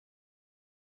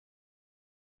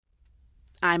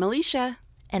I'm Alicia.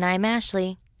 And I'm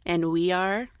Ashley. And we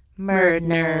are Murd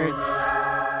Nerds.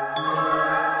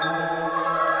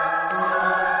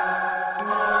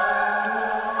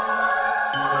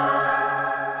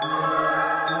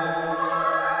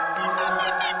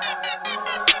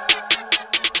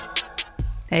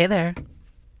 Hey there.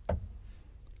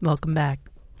 Welcome back.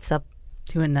 What's up?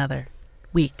 To another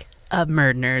week of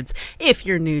Murd Nerds. If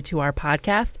you're new to our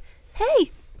podcast,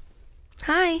 hey,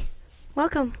 Hi.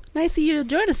 Welcome. nice of you to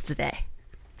join us today.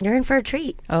 You're in for a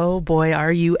treat. Oh boy,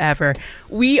 are you ever.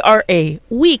 We are a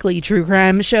weekly true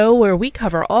crime show where we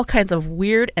cover all kinds of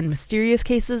weird and mysterious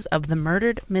cases of the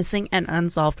murdered, missing, and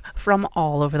unsolved from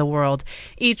all over the world.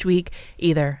 Each week,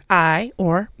 either I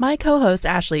or my co-host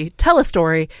Ashley tell a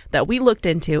story that we looked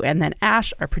into, and then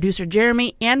Ash, our producer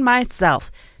Jeremy, and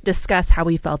myself discuss how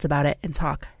we felt about it and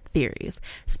talk theories.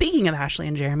 Speaking of Ashley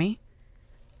and Jeremy,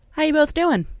 how you both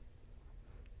doing?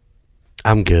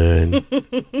 I'm good.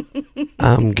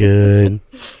 I'm good.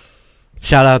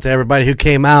 Shout out to everybody who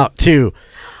came out to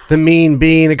the Mean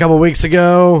Bean a couple weeks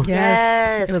ago.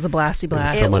 Yes. It was a blasty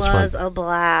blast. So It much fun. was a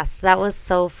blast. That was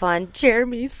so fun.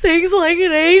 Jeremy sings like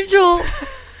an angel.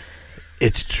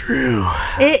 It's true.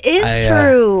 It is I,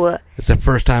 true. It's the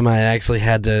first time I actually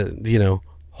had to,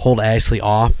 hold Ashley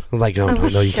off. I was like, no, you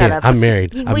shut can't. up. I'm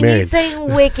married. When I'm you married.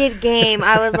 sang Wicked Game,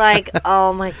 I was like,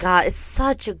 oh my God, it's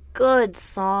such a good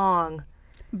song.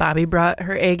 Bobby brought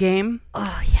her A game. Oh,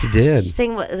 yeah. She did. She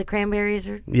sang what, the Cranberries?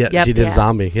 Or Yeah, Yep. she did Yeah.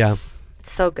 Zombie. Yeah.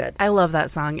 so good. I love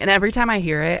that song, and every time I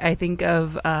hear it, I think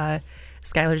of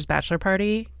Skylar's bachelor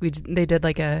party. They did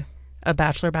like a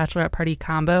bachelorette party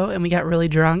combo, and we got really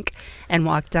drunk and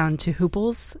walked down to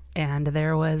Hooples, and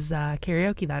there was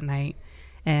karaoke that night.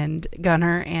 And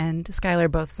Gunnar and Skylar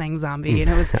both sang Zombie, and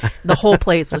it was the whole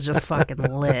place was just fucking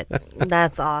lit.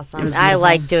 That's awesome. It was I beautiful.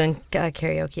 like doing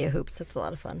karaoke at Hoops. It's a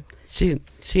lot of fun.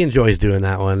 She enjoys doing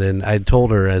that one, and I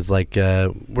told her as like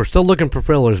we're still looking for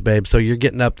fillers, babe. So you're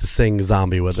getting up to sing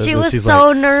Zombie with us. She And was she's so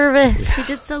like, nervous. She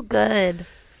did so good.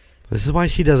 this is why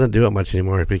she doesn't do it much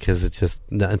anymore, because it's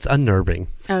unnerving.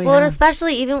 Oh yeah, Well, and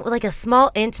especially even with like a small,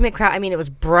 intimate crowd. I mean, it was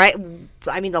bright.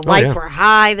 I mean, the lights yeah. were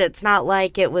high. That's not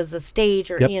like it was a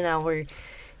stage or, Yep. where, you're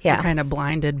yeah. kind of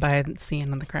blinded by seeing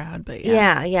the crowd, but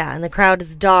yeah. Yeah. And the crowd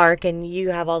is dark and you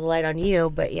have all the light on you.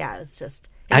 But yeah, it's just.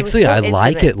 it was Actually, so I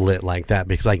like intimate. it lit like that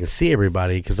because I can see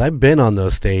everybody. Because I've been on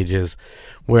those stages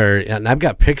and I've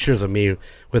got pictures of me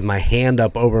with my hand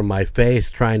up over my face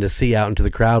trying to see out into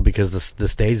the crowd because the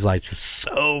stage lights are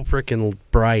so freaking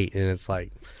bright, and it's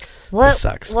like, this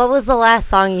sucks. What was the last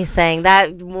song you sang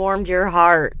that warmed your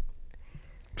heart?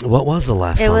 What was the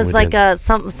last song It was we like did?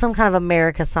 some kind of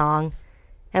America song,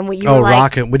 and you were like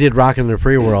Rockin'. We did Rockin' in the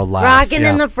Free World last. rocking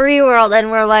in the free world, and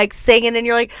we're like singing, and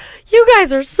you're like, "You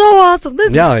guys are so awesome!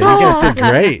 This No, is you so guys awesome!" did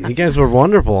great. You guys were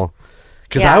wonderful.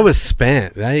 Because Yeah. I was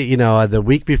spent. The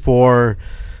week before,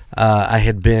 I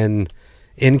had been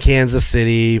in Kansas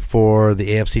City for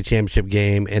the AFC Championship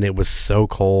game, and it was so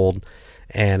cold,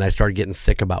 and I started getting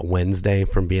sick about Wednesday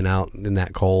from being out in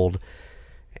that cold,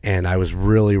 and I was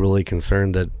really, really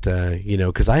concerned that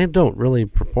because I don't really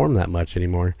perform that much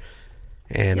anymore,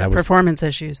 and Yes, performance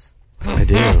issues. I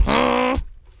do.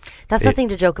 That's nothing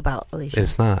to joke about, Alicia.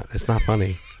 It's not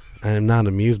funny. I am not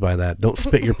amused by that. Don't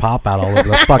spit your pop out all over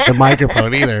the fucking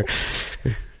microphone either.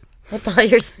 I thought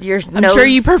your I'm nose sure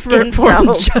you performed skin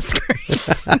cells. just great.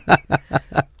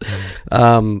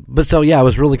 But so yeah, I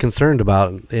was really concerned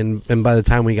about it. And by the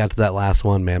time we got to that last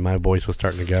one, man, my voice was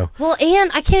starting to go. Well, and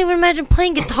I can't even imagine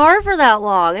playing guitar for that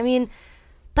long. I mean,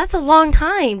 that's a long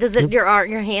time. Does it your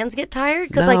hands get tired?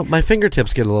 Because No, like my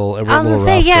fingertips get a little. I was gonna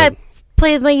say, rough, yeah, but- I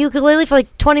played my ukulele for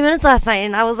like 20 minutes last night,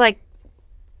 and I was like,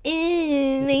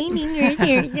 my fingers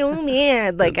are so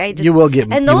mad. Like I just You will get.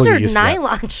 and you will those get are used to that.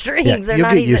 nylon strings. Yeah, They're you'll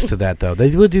not get even. used to that though. They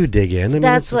do dig in. I mean,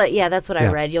 That's it's- what I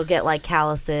yeah. read. You'll get like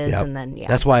calluses, Yep. and then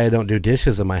That's why I don't do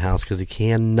dishes in my house because you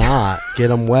cannot get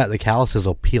them wet. The calluses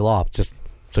will peel off. Just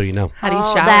so you know. How do you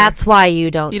shower? That's why you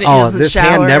don't. He Oh, doesn't this shower,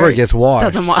 hand never gets washed.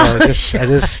 Doesn't wash. So I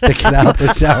just stick it out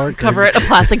the shower. Cover it in a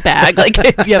plastic bag, like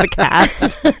if you have a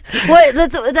cast. What?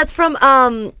 That's from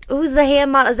who's the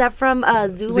hand model? Is that from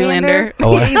Zoolander? Zoolander.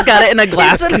 Oh, He's got it in a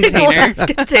glass It's in a container. glass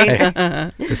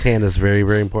container. This hand is very,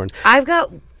 very important. I've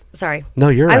got. Sorry, No,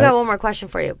 you're I've right. got one more question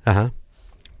for you. Uh huh.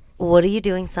 What are you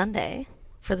doing Sunday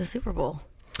for the Super Bowl?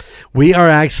 We are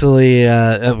actually,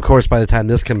 of course, by the time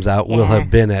this comes out, we'll Yeah. have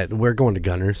been we're going to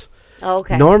Gunners. Oh,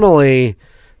 okay. Normally,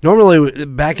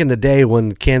 back in the day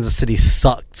when Kansas City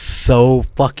sucked so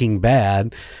fucking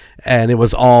bad, and it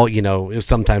was all,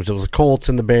 sometimes it was the Colts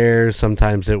and the Bears,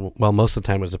 sometimes most of the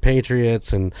time it was the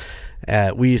Patriots, and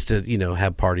We used to,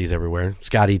 have parties everywhere.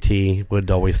 Scotty T would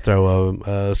always throw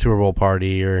a Super Bowl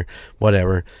party or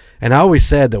whatever. And I always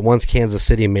said that once Kansas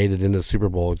City made it into the Super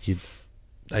Bowl,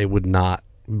 I would not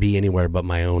be anywhere but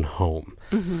my own home.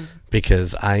 Mm-hmm.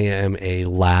 Because I am a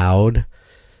loud,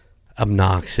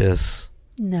 obnoxious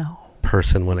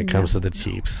person when it comes to the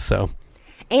Chiefs. So.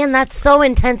 And that's so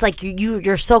intense. Like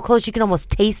you're so close, you can almost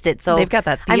taste it. So they've got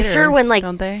that theater, I'm sure when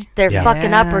don't they? they're Yeah.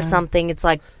 fucking up or something, it's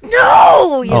like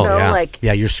no, Yeah. like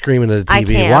you're screaming at the TV. I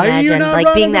can't Why are you imagine, not like,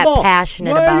 running being the that ball?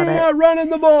 passionate Why about are you it? not running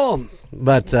the ball?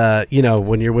 But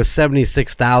when you're with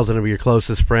 76,000 of your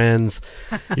closest friends,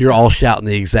 you're all shouting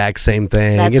the exact same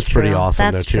thing. That's It's pretty true.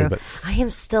 awesome That's though true. too. But I am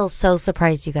still so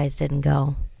surprised you guys didn't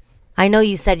go. I know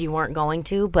you said you weren't going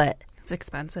to, but It's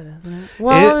expensive, isn't it?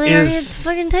 well, It they're is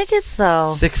fucking tickets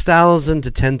though. $6,000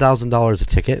 to $10,000 a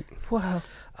ticket. Wow.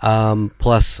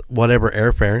 Plus whatever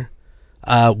airfare.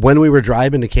 When we were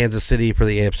driving to Kansas City for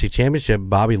the AFC Championship,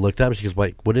 Bobby looked up and she goes,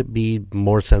 "Like, would it be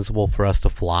more sensible for us to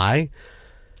fly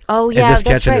Oh and yeah, just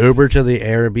that's catch right. an Uber to the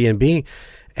Airbnb?"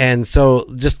 And so,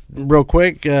 just real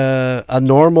quick, a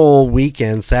normal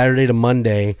weekend, Saturday to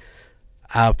Monday,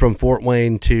 from Fort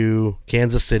Wayne to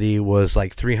Kansas City was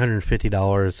like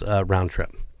 $350 round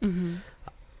trip. Mm-hmm.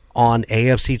 On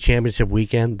AFC Championship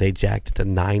weekend, they jacked it to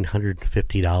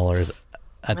 $950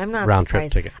 I'm not round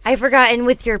surprised. trip ticket. I forgot. And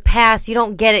with your pass, you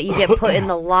don't get it. You get put in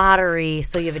the lottery,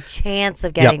 so you have a chance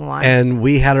of getting one. And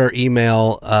we had our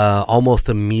email almost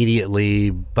immediately,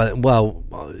 but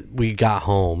we got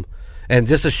home. And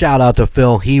just a shout out to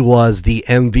Phil. He was the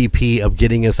MVP of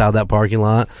getting us out of that parking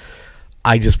lot.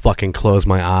 I just fucking closed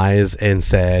my eyes and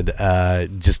said,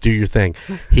 just do your thing.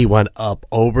 He went up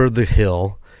over the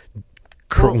hill,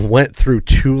 went through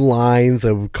 2 lines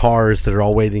of cars that are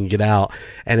all waiting to get out.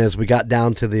 And as we got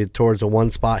down to towards the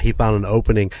one spot, he found an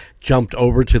opening, jumped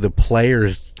over to the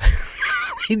players.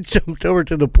 He jumped over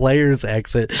to the players'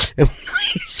 exit and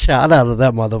shot out of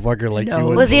that motherfucker like you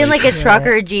wouldn't Was he in believe. like a truck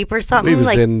or a jeep or something? He was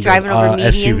Like in driving over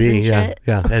medians SUV, and yeah, shit?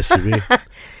 yeah, SUV.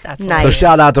 That's Nice. So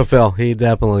shout out to Phil. He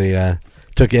definitely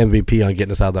took MVP on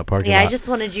getting us out of that parking Yeah, lot. I just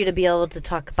wanted you to be able to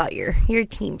talk about your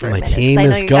team for a My minute. 'cause team I know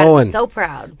is you gotta be going. so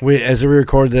proud. As we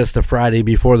record this the Friday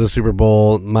before the Super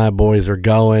Bowl, my boys are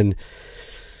going.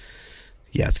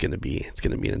 Yeah, it's gonna be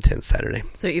an intense Saturday.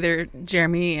 So either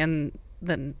Jeremy and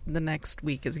then the next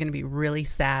week is going to be really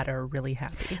sad or really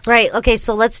happy. Right. Okay,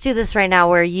 so let's do this right now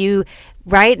where you,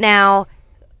 right now,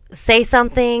 say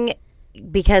something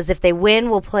because if they win,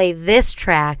 we'll play this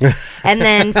track. And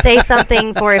then say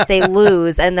something for if they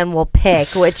lose, and then we'll pick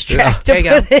which track to There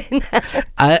you put in.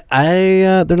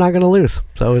 They're not gonna lose,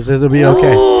 so it'll be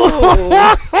okay.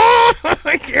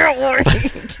 I can't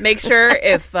wait. Make sure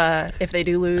if they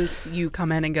do lose, you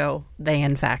come in and go, they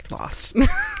in fact lost.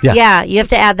 Yeah. Yeah, you have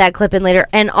to add that clip in later.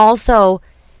 And also,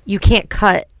 you can't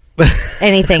cut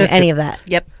anything, any of that.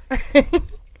 Yep.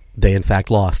 They in fact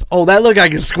lost. Oh, that look! I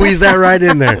can squeeze that right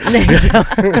in there.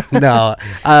 No,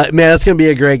 man, it's gonna be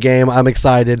a great game. I'm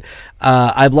excited.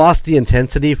 I've lost the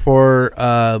intensity for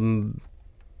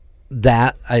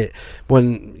that.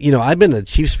 I've been a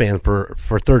Chiefs fan for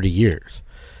 30 years,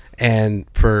 and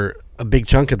for a big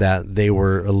chunk of that, they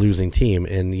were a losing team.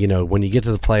 And when you get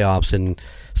to the playoffs and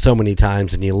so many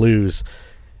times and you lose,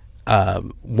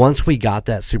 once we got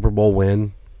that Super Bowl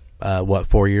win,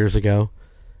 4 years ago,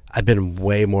 I've been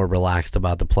way more relaxed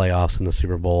about the playoffs and the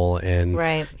Super Bowl. And,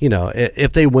 Right.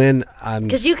 If they win,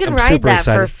 Because you can I'm ride super that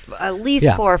excited. for at least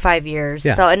Yeah. 4 or 5 years.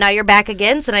 Yeah. So, and now you're back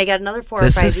again, so now you got another 4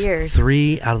 This or 5 is years.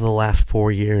 3 out of the last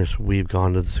 4 years we've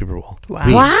gone to the Super Bowl. Wow.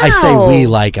 We, Wow. I say we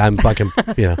like I'm fucking,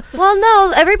 Well,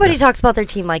 no, everybody talks about their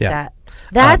team like Yeah. that.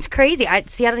 That's crazy. I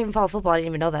don't even follow football. I didn't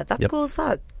even know that. That's Yep. cool as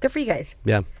fuck. Good for you guys.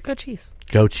 yeah. Go Chiefs.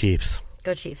 Go Chiefs.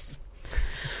 Go Chiefs.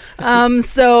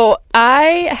 So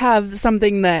I have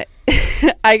something that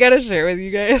I got to share with you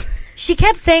guys. She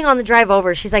kept saying on the drive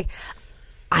over, she's like,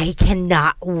 I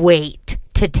cannot wait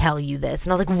to tell you this.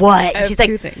 And I was like, what? I And have she's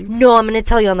 2 like, things. no, I'm going to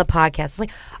tell you on the podcast. I'm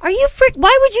like, are you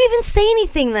why would you even say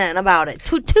anything then about it?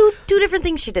 Two different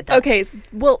things she did that. Okay,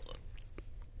 well,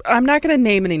 I'm not going to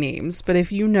name any names, but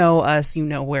if you know us, you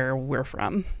know where we're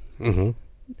from. Mm-hmm.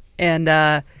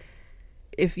 And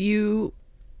if you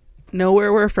know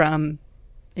where we're from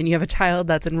and you have a child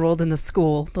that's enrolled in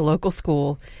the local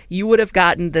school, you would have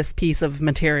gotten this piece of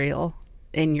material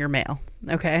in your mail.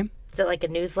 Okay? Is it like a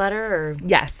newsletter or?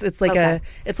 Yes, it's like Okay.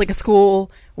 a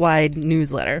school-wide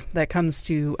newsletter that comes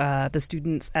to the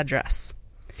student's address.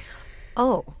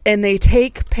 Oh. And they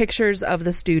take pictures of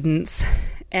the students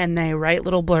and they write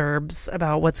little blurbs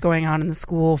about what's going on in the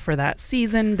school for that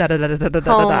season. Da da da da da da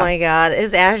da. Oh my God.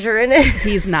 Is Azure in it?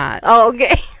 He's not. Oh,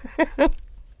 okay.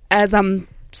 As I'm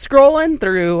scrolling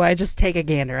through, I just take a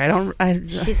gander.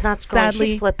 She's not scrolling. Sadly,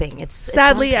 she's flipping. It's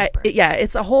sadly, on paper.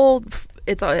 it's a whole.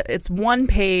 It's one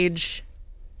page,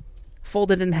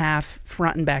 folded in half,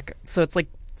 front and back. So it's like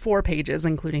 4 pages,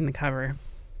 including the cover.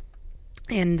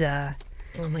 And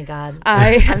oh my god,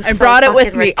 I so brought it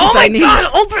with me. ready. Oh my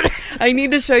god, open it! I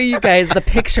need to show you guys the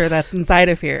picture that's inside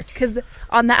of here, because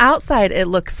on the outside it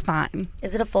looks fine.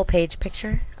 Is it a full page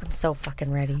picture? I'm so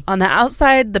fucking ready. On the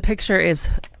outside, the picture is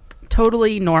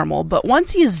totally normal, but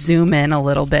once you zoom in a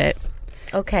little bit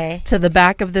Okay. to the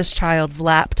back of this child's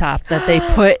laptop that they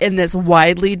put in this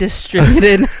widely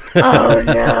distributed. Oh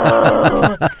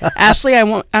no, Ashley, I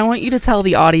want you to tell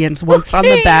the audience what's on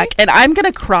the back, and I'm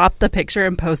gonna crop the picture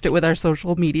and post it with our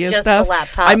social media just stuff. the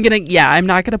laptop. I'm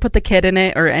not gonna put the kid in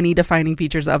it or any defining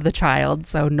features of the child,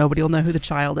 so nobody will know who the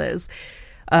child is.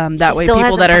 That She way, still people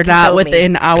hasn't that are fucking not told me.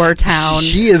 within our town.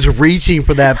 She is reaching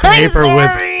for that paper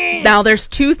with. Now, there's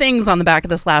 2 things on the back of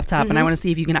this laptop, and I want to see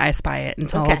if you can I spy it and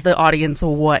tell Okay. the audience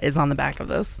what is on the back of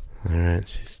this. All right,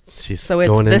 she's So it's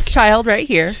going this in, child right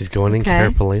here. She's going in Okay.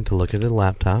 carefully to look at the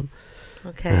laptop.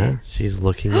 Okay. She's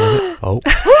looking at it.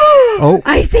 Oh,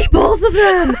 I see both of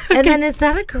them. And then is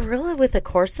that a gorilla with a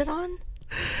corset on?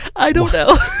 I don't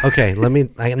know. okay.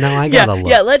 Now I Yeah, gotta look.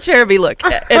 yeah. Let Jeremy look,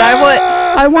 and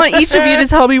I want each of you to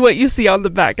tell me what you see on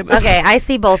the back of this. Okay, I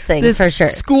see both things This for sure.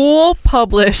 school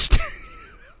published.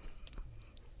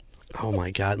 Oh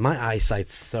my god, my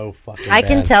eyesight's so fucking. I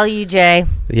can bad. tell you, Jay.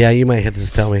 Yeah, you might have to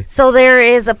just tell me. So there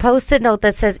is a post-it note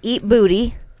that says "Eat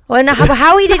booty." Well, no,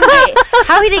 how he didn't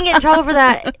get in trouble for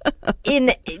that,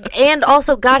 and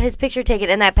also got his picture taken,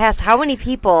 and that passed how many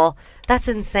people? That's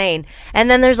insane. And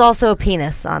then there's also a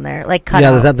penis on there, like cut Yeah,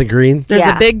 out. is that the green? There's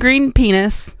Yeah. a big green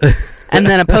penis, and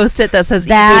then a post-it that says "Eat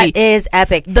That booty." is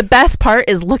epic. The best part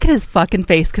is look at his fucking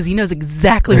face because he knows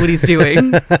exactly what he's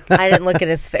doing. I didn't look at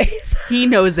his face. He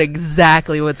knows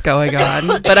exactly what's going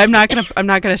on. But I'm not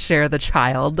gonna share the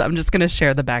child. I'm just gonna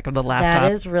share the back of the laptop.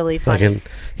 That is really funny. Fucking,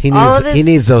 he All of needs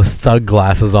his- those thug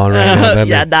glasses on right now. doesn't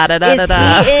yeah, he? da da da da Is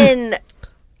da. he in?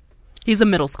 He's a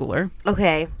middle schooler.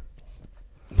 Okay.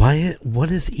 What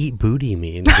does eat booty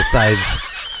mean besides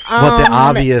what the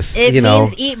obvious? It know.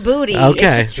 means eat booty.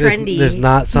 Okay, It's just trendy. There's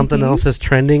not something else that's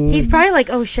trending. He's probably like,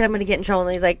 oh shit, I'm gonna get in trouble.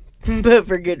 And he's like, but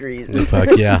for good reason.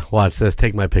 Fuck yeah! Watch this.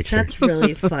 Take my picture. That's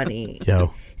really funny.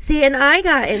 Yo. See, and I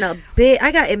got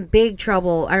in big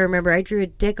trouble. I remember I drew a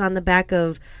dick on the back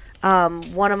of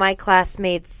one of my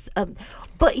classmates.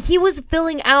 But he was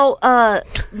filling out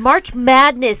March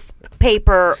Madness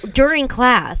paper during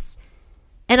class.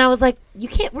 And I was like, you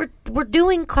can't, we're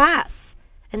doing class.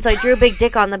 And so I drew a big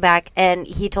dick on the back, and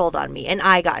he told on me, and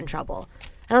I got in trouble.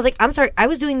 And I was like, I'm sorry, I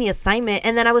was doing the assignment,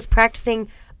 and then I was practicing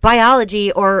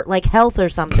biology or like health or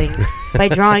something by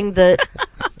drawing the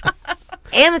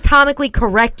anatomically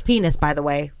correct penis, by the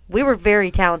way. We were very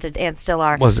talented and still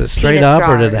are. Was it straight penis up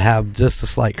or did it drawers. have just a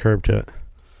slight curve to it?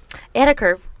 It had a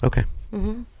curve. Okay.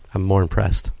 Mm-hmm. I'm more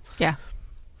impressed. Yeah.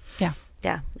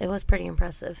 Yeah, it was pretty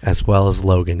impressive. As well as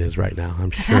Logan is right now,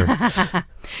 I'm sure.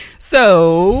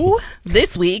 So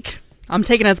this week, I'm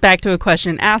taking us back to a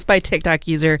question asked by TikTok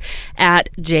user at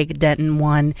Jake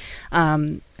Denton1.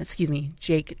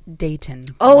 Jake Dayton.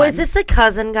 Oh, 1. is this the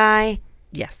cousin guy?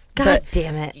 Yes. God But,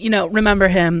 damn it. remember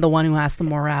him, the one who asked the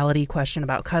morality question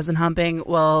about cousin humping?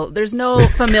 Well, there's no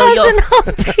familial.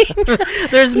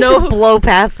 there's He's no blow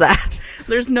past that.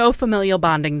 there's no familial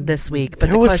bonding this week. But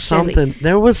There was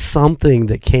something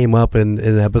that came up in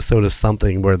an episode of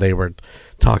something where they were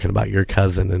talking about your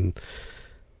cousin and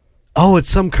it's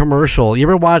some commercial. You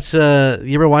ever watch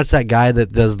that guy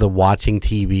that does the watching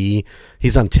TV?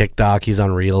 He's on TikTok, he's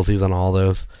on Reels, he's on all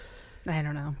those. I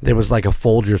don't know. There was like a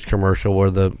Folgers commercial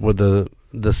where the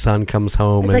son comes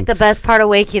home It's and like the best part of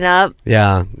waking up.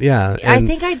 yeah. I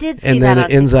think I did see and that then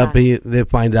on it ends up TikTok. they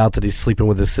find out that he's sleeping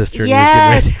with his sister.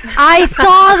 Yes, And he's getting I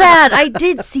saw that. I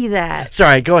did see that. ready.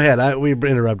 Sorry, go ahead. We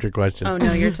interrupt your question. Oh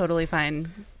no, you're totally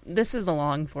fine. This is a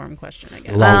long form question, I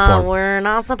guess. Long form. We're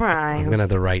not I'm surprised. gonna have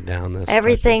to write down this.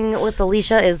 Everything with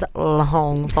Alicia is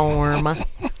long form.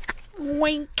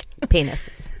 Wink.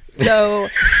 Penises. So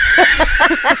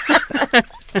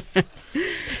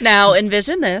now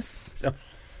envision this. Yep.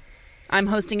 I'm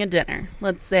hosting a dinner.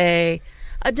 Let's say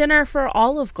a dinner for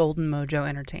all of Golden Mojo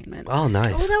Entertainment. Oh,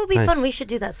 nice. Oh, that would be Nice. fun. We should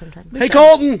do that sometime. Hey,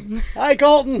 Colton. Hi,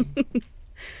 Colton.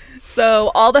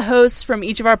 So all the hosts from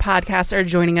each of our podcasts are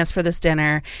joining us for this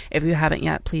dinner. If you haven't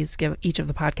yet, please give each of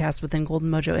the podcasts within Golden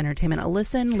Mojo Entertainment a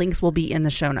listen. Links will be in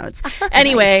the show notes.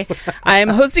 Anyway, I'm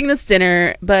hosting this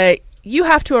dinner, but you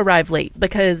have to arrive late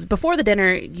because before the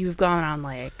dinner, you've gone on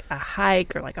like a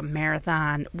hike or like a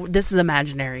marathon. This is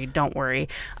imaginary. Don't worry.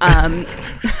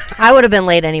 I would have been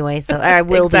late anyway, so I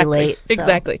will be late. So.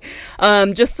 Exactly.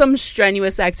 Just some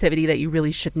strenuous activity that you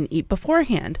really shouldn't eat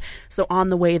beforehand. So on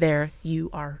the way there, you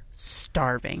are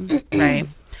starving, right?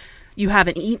 You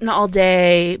haven't eaten all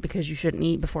day because you shouldn't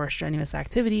eat before a strenuous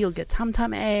activity. You'll get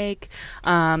tum-tum ache.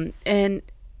 And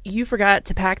you forgot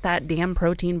to pack that damn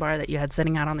protein bar that you had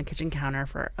sitting out on the kitchen counter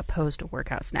for a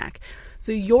post-workout snack.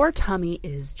 So your tummy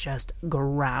is just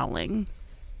growling.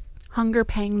 Hunger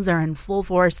pangs are in full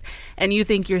force, and you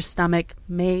think your stomach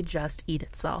may just eat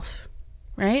itself,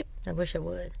 right? I wish it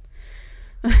would.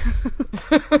 It's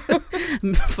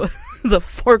a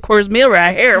 4-course meal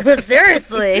right here.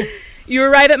 Seriously. You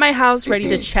arrive at my house ready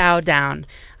to chow down.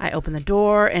 I open the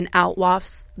door and out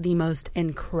wafts the most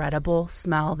incredible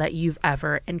smell that you've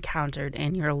ever encountered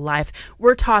in your life.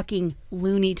 We're talking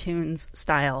Looney Tunes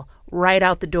style. Right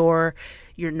out the door,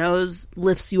 your nose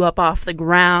lifts you up off the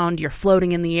ground, you're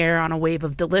floating in the air on a wave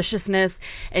of deliciousness,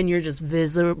 and you're just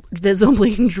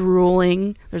visibly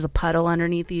drooling. There's a puddle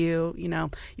underneath you. You know,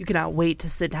 you cannot wait to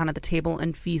sit down at the table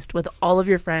and feast with all of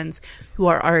your friends who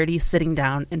are already sitting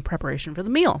down in preparation for the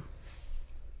meal.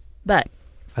 But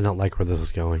I don't like where this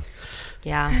is going.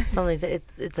 Yeah,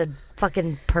 it's a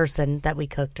fucking person that we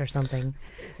cooked or something.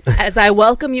 as I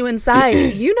welcome you inside,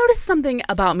 you notice something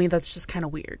about me that's just kind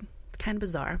of weird. It's kind of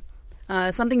bizarre.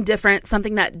 Something different,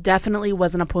 something that definitely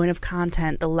wasn't a point of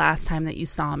content the last time that you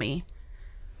saw me.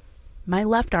 My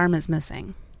left arm is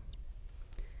missing.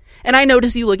 And I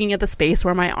notice you looking at the space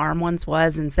where my arm once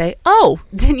was and say, "Oh,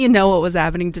 didn't you know what was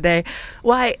happening today?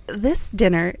 Why, this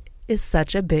dinner is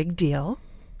such a big deal."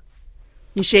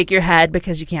 You shake your head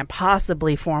because you can't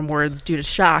possibly form words due to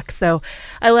shock. So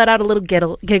I let out a little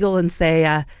giggle and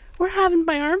say, "We're having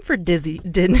my arm for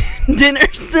dinner,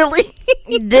 silly."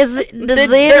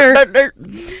 Dinner.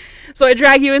 So I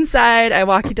drag you inside. I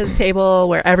walk you to the table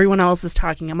where everyone else is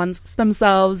talking amongst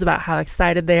themselves about how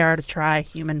excited they are to try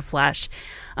human flesh.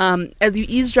 As you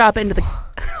eavesdrop into the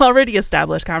already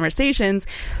established conversations,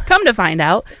 come to find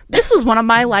out, this was one of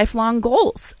my lifelong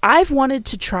goals. I've wanted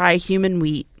to try human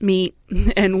meat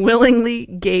and willingly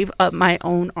gave up my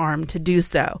own arm to do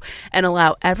so and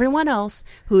allow everyone else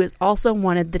who has also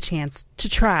wanted the chance to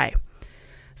try.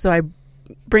 So I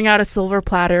bring out a silver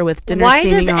platter with dinner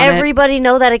steaming on it. Why does everybody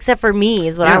know that except for me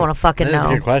is what I want to fucking know. That's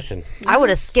a good question. I would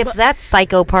have skipped that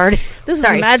psycho part. This is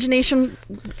Imagination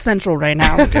Central right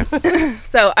now.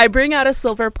 So I bring out a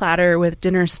silver platter with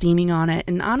dinner steaming on it,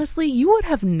 and honestly, you would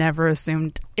have never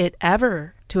assumed it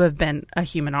ever to have been a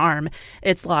human arm.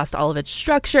 It's lost all of its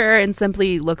structure and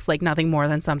simply looks like nothing more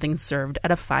than something served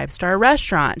at a 5-star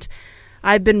restaurant.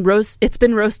 It's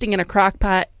been roasting in a crock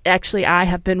pot. Actually, I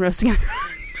have been roasting in a crock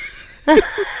pot.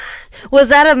 Was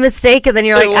that a mistake? And then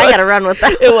you're like, I gotta run with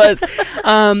that. It was.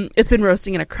 It's been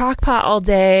roasting in a crock pot all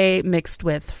day, mixed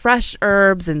with fresh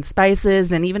herbs and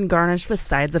spices, and even garnished with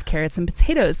sides of carrots and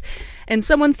potatoes. And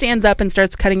someone stands up and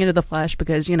starts cutting into the flesh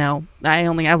because, you know, I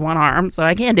only have one arm, so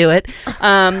I can't do it.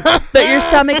 But your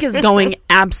stomach is going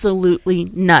absolutely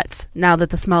nuts now that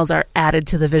the smells are added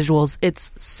to the visuals.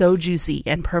 It's so juicy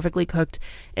and perfectly cooked.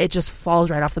 It just falls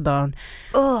right off the bone.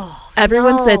 Oh,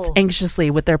 Everyone sits anxiously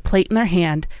with their plate in their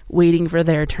hand, waiting for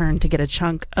their turn to get a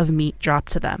chunk of meat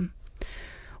dropped to them.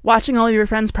 Watching all your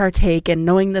friends partake and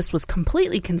knowing this was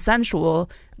completely consensual,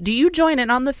 do you join in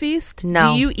on the feast?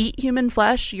 No. Do you eat human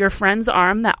flesh, your friend's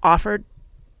arm that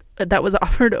was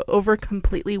offered over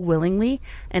completely willingly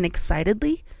and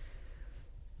excitedly?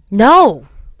 No,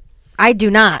 I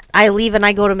do not. I leave and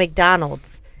I go to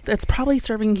McDonald's. That's probably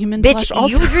serving human Bitch, flesh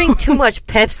also. you drink too much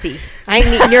Pepsi. I'm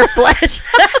eating your flesh.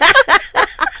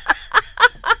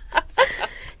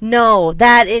 No,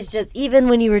 that is just, even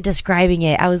when you were describing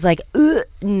it, I was like, ugh,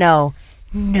 no,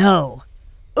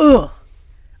 ugh,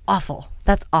 awful.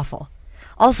 That's awful.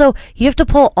 Also, you have to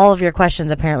pull all of your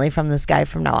questions apparently from this guy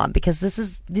from now on because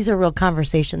these are real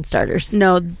conversation starters.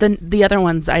 No, the other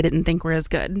ones I didn't think were as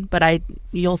good, but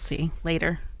you'll see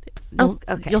later.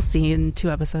 Okay. You'll see in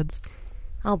 2 episodes.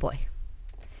 Oh boy.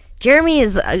 Jeremy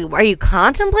are you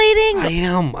contemplating? I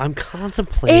am. I'm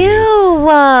contemplating. Ew.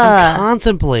 I'm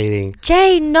contemplating.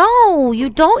 Jay, no,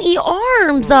 you don't eat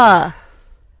arms.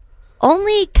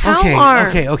 Only cow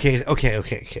arms. Okay.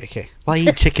 Well, I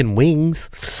eat chicken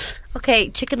wings. Okay,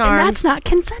 chicken And arms. that's not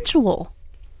consensual.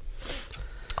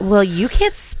 Well, you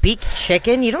can't speak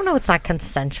chicken. You don't know it's not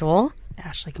consensual.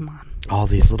 Ashley, come on. All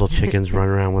these little chickens run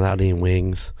around without any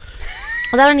wings.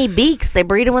 Without any beaks. They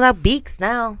breed them without beaks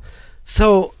now.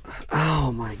 So,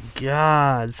 oh my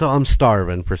God. So I'm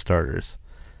starving for starters.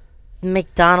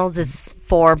 McDonald's is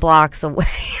 4 blocks away.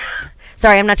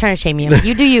 Sorry, I'm not trying to shame you.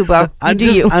 You do you, bro.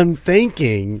 I'm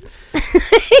thinking.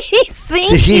 He's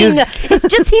thinking. It's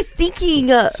just he's thinking.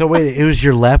 So wait, it was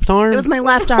your left arm? It was my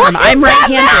left arm. I'm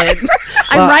right-handed.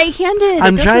 I'm right-handed.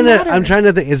 I'm trying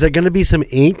to think. Is there going to be some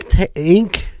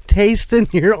ink taste in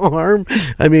your arm?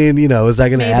 I mean, is that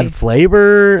going to add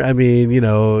flavor? I mean,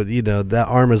 that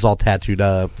arm is all tattooed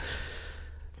up.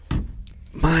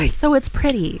 So it's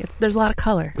pretty. There's a lot of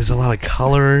color. There's a lot of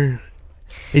color.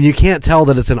 And you can't tell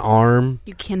that it's an arm.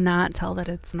 You cannot tell that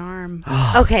it's an arm.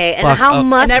 Okay, and how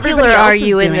muscular are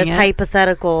you in this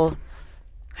hypothetical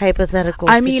I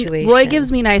mean, situation? Roy gives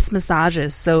me nice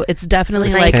massages, so it's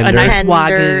definitely Like like a nice tender,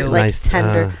 wagyu. like Nice,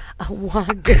 tender. A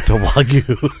wagyu. It's a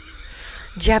wagyu.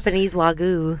 Japanese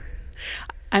wagyu.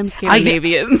 I'm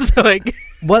Scandinavian, so like.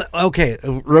 What? Okay,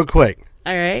 real quick.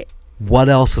 All right. What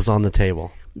else is on the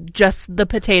table? Just the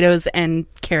potatoes and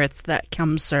carrots that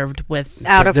come served with.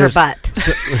 Out of her butt.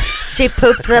 She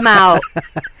pooped them out.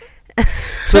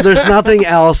 So there's nothing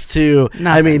else to. I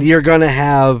Nothing. mean, you're going to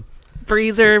have.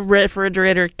 Freezer,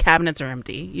 refrigerator, cabinets are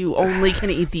empty. You only can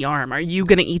eat the arm. Are you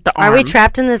going to eat the arm? Are we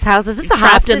trapped in this house? Is this a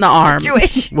Trapped hostage in the arm.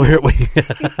 situation?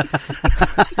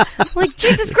 Like,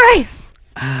 Jesus Christ.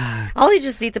 I'll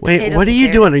just eat the potatoes. Wait, what are and you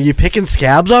carrots. doing? Are you picking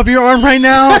scabs off your arm right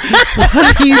now?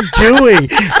 What are you doing?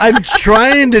 I'm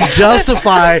trying to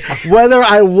justify whether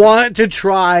I want to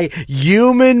try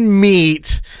human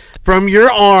meat from your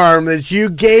arm that you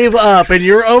gave up, and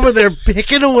you're over there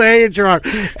picking away at your arm.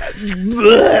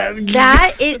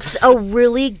 That is a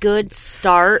really good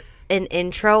start and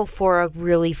intro for a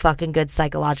really fucking good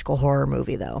psychological horror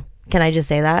movie, though. Can I just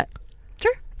say that?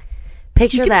 Sure.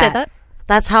 Picture You can that. say that.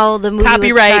 That's how the movie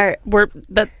Copyright. would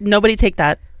start. Nobody take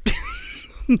that.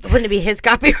 Wouldn't it be his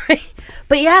copyright?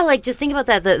 But yeah, like just think about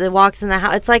that. The walks in the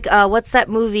house. It's like what's that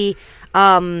movie?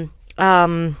 Crap.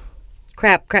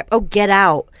 Oh, Get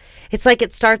Out. It's like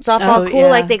it starts off all cool,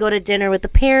 like they go to dinner with the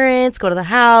parents, go to the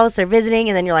house, they're visiting,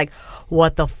 and then you're like,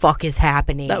 what the fuck is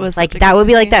happening? That was like such a that good would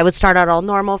be like movie. that. It would start out all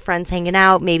normal, friends hanging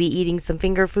out, maybe eating some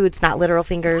finger foods, not literal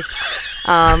fingers.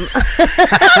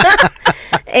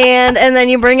 And then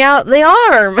you bring out the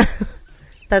arm.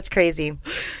 That's crazy.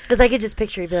 Because I could just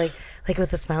picture you be like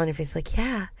with a smile on your face, like,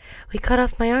 yeah, we cut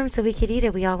off my arm so we could eat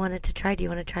it. We all wanted to try. Do you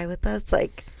want to try with us?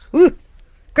 Like, woo,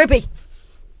 creepy.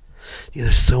 Yeah,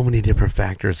 there's so many different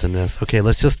factors in this. Okay,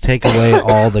 let's just take away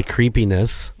all the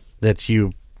creepiness that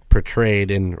you portrayed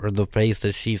or the face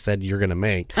that she said you're going to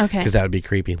make. Okay. Because that would be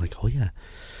creepy. Like, oh yeah,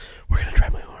 we're going to try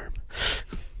my arm.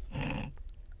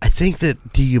 I think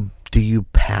that do you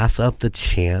pass up the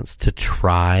chance to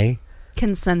try?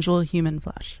 Consensual human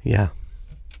flesh. Yeah.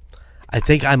 I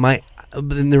think I might.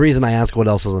 And the reason I ask what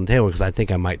else is on the table because I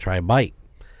think I might try a bite.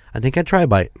 I think I'd try a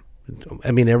bite.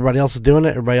 I mean, everybody else is doing it.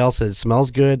 Everybody else, it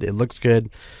smells good. It looks good.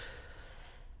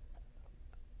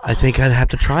 I think I'd have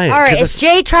to try it. All right, if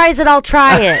Jay tries it, I'll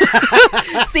try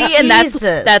it. See, and Jesus.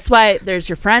 that's why there's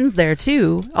your friends there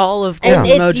too. All of And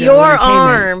Mojo it's your Entertainment.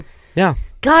 arm. Yeah.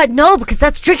 God, no, because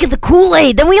that's drinking the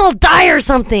Kool-Aid. Then we all die or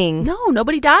something. No,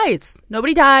 nobody dies.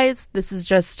 Nobody dies. This is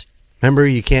just. Remember,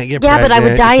 you can't get Yeah, pregnant. but I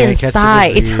would die you can't catch the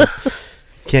inside. disease.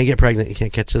 Can't get pregnant. You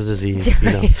can't catch the disease.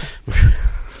 You know.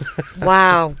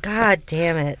 Wow, God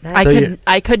damn it.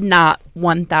 I could not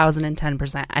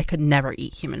 1,010%. I could never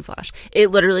eat human flesh.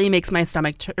 It literally makes my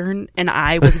stomach turn, and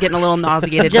I was getting a little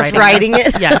nauseated Just writing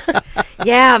this. it? Yes.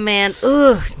 Yeah, man.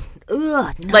 Ugh. No.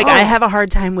 Like, I have a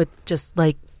hard time with just,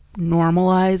 like,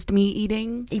 normalized meat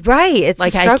eating. Right, it's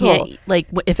Like, a I struggle. can't, like,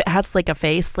 if it has, like, a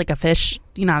face, like a fish,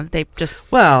 you know, they just.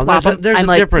 Well, plop there's a, 'em. there's I'm a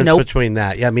like, difference nope. between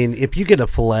that. Yeah, I mean, if you get a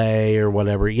fillet or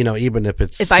whatever, you know, even if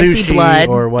it's If sushi I see blood,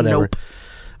 or whatever. nope.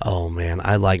 Oh man,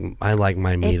 I like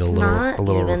my meat It's a little. not a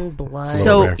little even blood.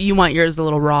 So rare. you want yours a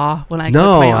little raw when I No,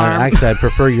 cook my arm? actually, I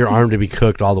prefer your arm to be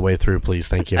cooked all the way through, please.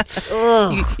 Thank you. you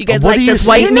guys What like do you this say?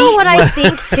 white You know meat? what I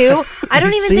think too? I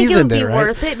don't even think it would seasoned be it, right?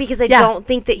 worth it because I Yeah. don't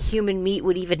think that human meat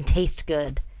would even taste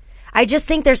good. I just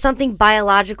think there's something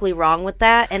biologically wrong with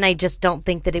that, and I just don't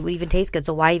think that it would even taste good.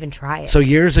 So why even try it? So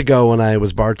years ago, when I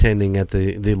was bartending at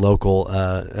the local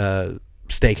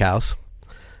steakhouse,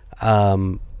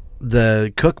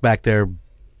 the cook back there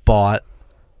bought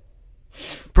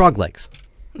frog legs.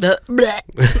 Have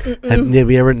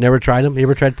you ever never tried them? You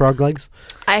ever tried frog legs?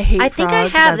 I hate. I think I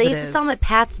frogs have. as They it used to is. sell them at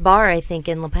Pat's Bar, I think,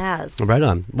 in La Paz. Right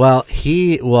on. Well,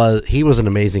 he was an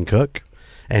amazing cook,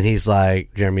 and he's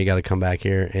like, Jeremy, you got to come back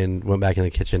here, and went back in the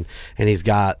kitchen, and he's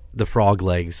got the frog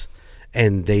legs,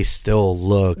 and they still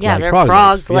look Yeah, like they're frog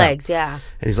frogs' Yeah. legs. Yeah.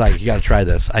 And he's like, you got to try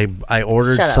this. I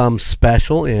ordered Shut up. some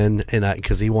special in, and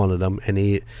because he wanted them, and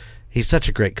he's such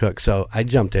a great cook. So I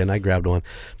jumped in, I grabbed one.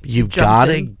 You Jumped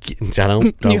gotta, in.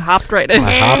 don't. You hopped right in.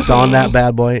 I hopped on that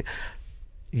bad boy.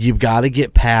 you've got to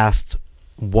get past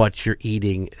what you're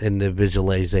eating and the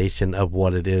visualization of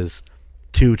what it is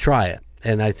to try it.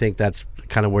 And I think that's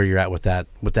kind of where you're at with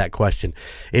that question.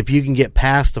 If you can get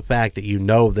past the fact that you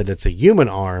know that it's a human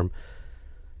arm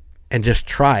and just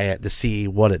try it to see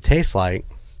what it tastes like.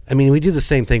 I mean, we do the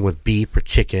same thing with beef or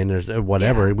chicken or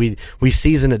whatever. Yeah. We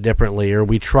season it differently, or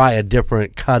we try a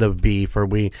different cut of beef, or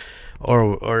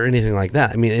anything like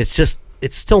that. I mean,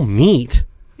 it's still meat.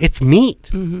 It's meat.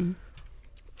 Mm-hmm.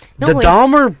 No, the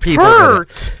Dahmer people did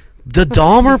it. The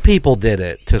Dahmer people did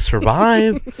it to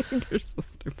survive. You're so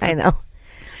stupid. I know.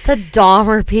 The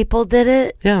Dahmer people did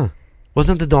it? Yeah.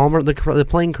 Wasn't the Dahmer the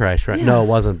plane crash, right? Yeah. No, it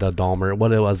wasn't the Dahmer.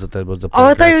 What it was it that was the plane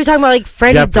crash? I thought you were talking about like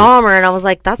Freddie Dahmer, and I was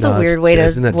like, that's a weird way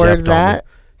to word that.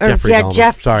 Jeffrey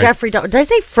Dahmer. Jeffrey Dahmer. Did I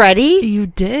say Freddie? You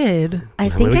did. I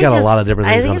think we got a lot of different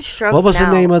things. I think I'm stroking What was out.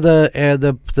 the name of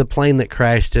the plane that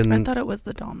crashed in? I thought it was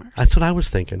the Dahmers. That's what I was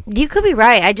thinking. You could be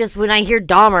right. When I hear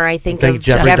Dahmer, I think of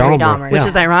Jeffrey Dahmer. Which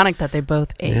is ironic that they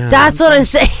both ate. Yeah. That's what I'm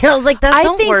saying. I was like,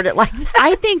 don't word it like that.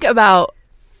 I think about,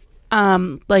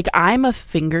 like, I'm a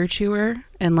finger chewer,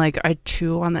 and like I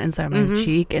chew on the inside of my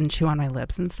cheek and chew on my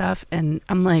lips and stuff, and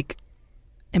I'm like,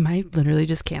 am I literally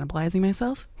just cannibalizing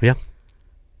myself? Yeah.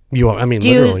 You are. I mean,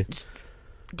 literally.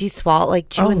 Do you swallow, like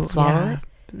chew and swallow it?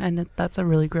 And that's a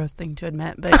really gross thing to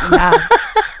admit, but yeah.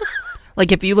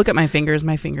 Like, if you look at my fingers are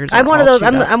I'm one of those.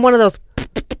 I'm one of those.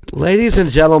 Ladies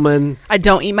and gentlemen, I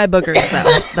don't eat my boogers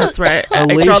though. That's right.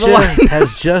 Alicia I draw the line.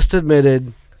 has just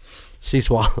admitted she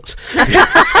swallows.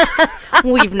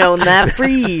 We've known that for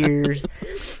years.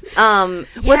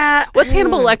 What's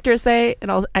Hannibal Lecter say?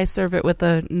 And I serve it with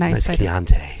a nice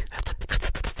Chianti.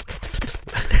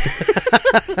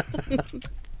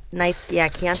 Nice, yeah.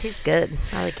 Chianti's good.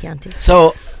 I like Chianti.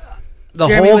 So the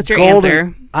Jeremy, whole what's your golden,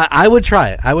 answer? I would try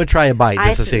it. I would try a bite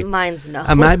just to see. Mine's no.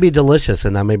 It might be delicious,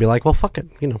 and I may be like, well, fuck it,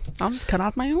 I'll just cut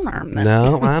off my own arm then.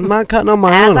 No, I'm not cutting on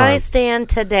my As own I arm. stand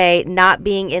today, not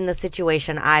being in the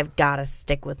situation, I've got to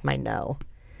stick with my no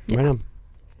Right on.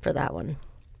 for that one.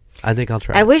 I think I'll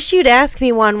try. I wish you'd ask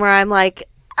me one where I'm like,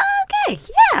 okay,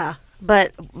 yeah,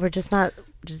 but we're just not.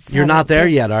 You're not there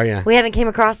yet, are you? We haven't came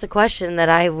across a question that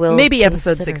I will. Maybe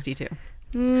episode consider. 62.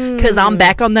 Because I'm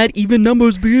back on that even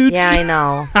numbers, bitch. Yeah, I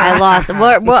know. I lost.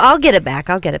 Well, I'll get it back.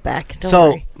 Don't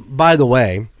worry. By the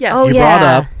way, Yes. Oh,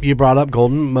 you brought up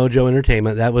Golden Mojo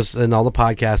Entertainment. That was in all the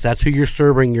podcasts. That's who you're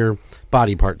serving your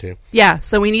body part to. Yeah,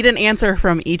 so we need an answer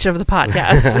from each of the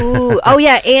podcasts. Ooh. Oh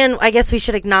yeah, and I guess we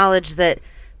should acknowledge that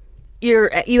you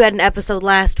had an episode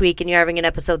last week and you're having an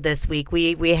episode this week.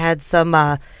 We had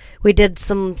some we did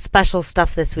some special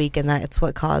stuff this week, and that's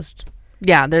what caused.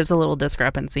 Yeah, there's a little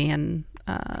discrepancy in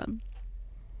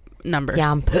numbers.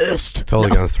 Yeah, I'm pissed. Totally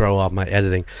going to throw off my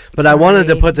editing. But I wanted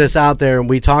to put this out there, and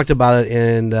we talked about it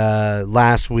in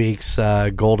last week's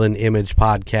Golden Image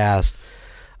podcast.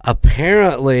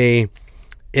 Apparently,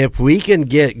 if we can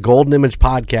get Golden Image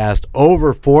podcast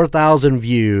over 4,000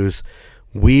 views,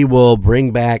 we will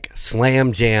bring back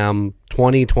Slam Jam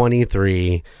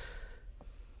 2023.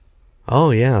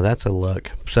 Oh yeah, that's a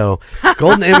look. So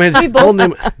Golden Image, Same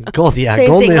Golden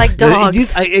thing, like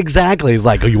dogs. Exactly. It's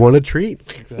like, oh, you want a treat?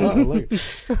 Oh,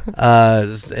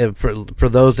 for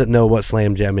those that know what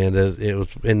Slam Jam is, it was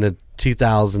in the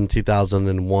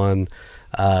 2001.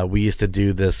 We used to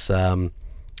do this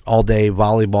all day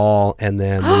volleyball, and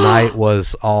then the night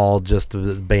was all just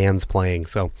the bands playing.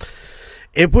 So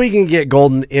if we can get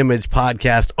Golden Image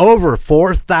podcast over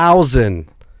 4,000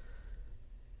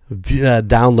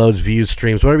 downloads, views,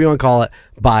 streams, whatever you want to call it,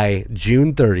 by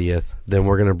June 30th, then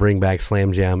we're going to bring back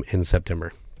Slam Jam in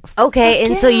September. Okay,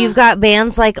 and so you've got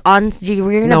bands like on.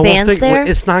 You're going to bands there.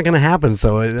 It's not going to happen,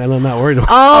 so I'm not worried about.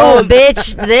 Oh,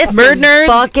 bitch! This Murd is nerds,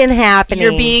 fucking happening.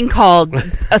 You're being called.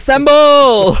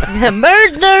 Assemble!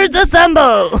 Murd nerds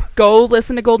assemble! Go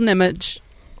listen to Golden Image.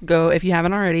 Go, if you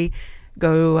haven't already.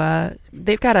 Go.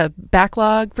 They've got a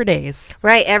backlog for days.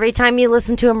 Right. Every time you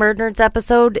listen to a Murd Nerds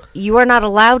episode, you are not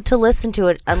allowed to listen to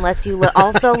it unless you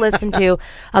also listen to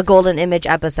a Golden Image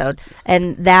episode,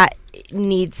 and that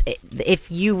needs.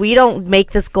 We don't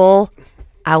make this goal,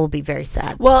 I will be very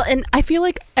sad. Well, and I feel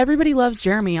like everybody loves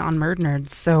Jeremy on Murd Nerds,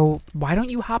 so why don't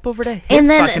you hop over to his and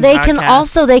then fucking they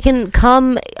podcast? can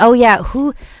come. Oh yeah,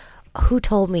 who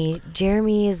told me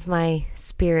Jeremy is my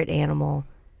spirit animal?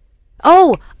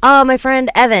 Oh, my friend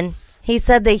Evan. He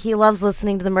said that he loves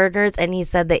listening to the Murd Nerds, and he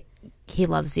said that he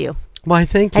loves you. Why,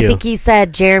 thank you. I think he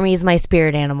said Jeremy's my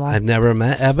spirit animal. I've never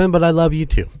met Evan, but I love you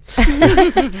too.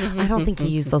 I don't think he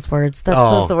used those words. Those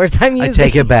are the words I'm using. I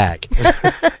take it back.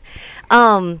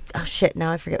 Oh shit!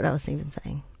 Now I forget what I was even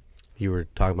saying. You were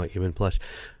talking about human plush.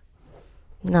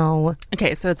 No.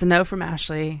 Okay, so it's a no from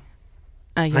Ashley.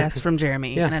 A yes from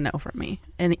Jeremy Yeah. and a no from me.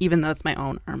 And even though it's my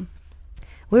own arm.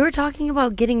 We were talking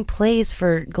about getting plays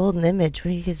for Golden Image.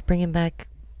 What are you guys bringing back?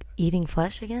 Eating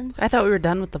flesh again? I thought we were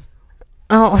done with the...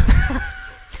 Oh.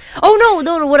 Oh,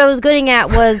 no. What I was getting at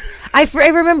was... I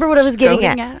remember what I was getting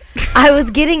at. I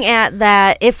was getting at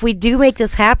that if we do make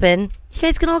this happen, you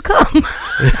guys can all come.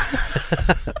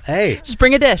 Hey. Just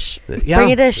bring a dish. Yeah.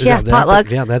 Bring a dish, yeah, that's potluck.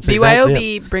 That's BYOB,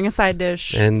 exactly it. bring a side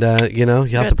dish. And, you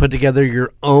have to put together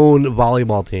your own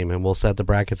volleyball team, and we'll set the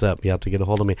brackets up. You have to get a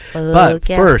hold of me. But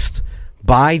yeah. first,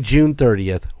 by June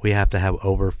 30th, we have to have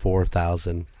over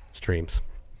 4,000 streams.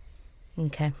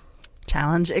 Okay.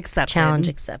 Challenge accepted. Challenge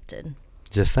accepted.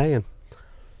 Just saying.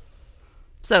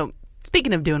 So,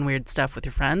 speaking of doing weird stuff with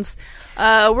your friends,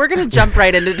 we're going to jump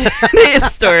right into today's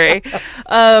story.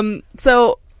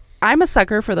 So, I'm a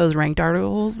sucker for those ranked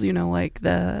articles, like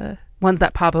the ones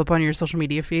that pop up on your social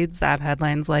media feeds that have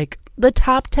headlines like the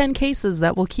top 10 cases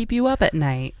that will keep you up at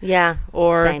night. Yeah.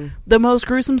 Or same. the most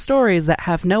gruesome stories that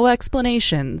have no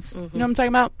explanations. You know what I'm talking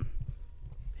about?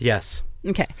 Yes.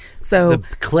 Okay. So, The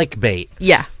clickbait.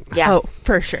 yeah. Yeah. Oh,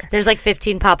 for sure. There's like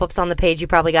 15 pop-ups on the page. You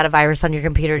probably got a virus on your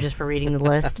computer just for reading the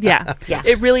list. Yeah. Yeah.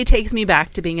 It really takes me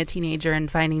back to being a teenager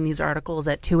and finding these articles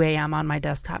at 2 a.m. on my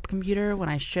desktop computer when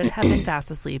I should have been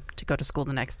fast asleep to go to school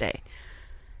the next day.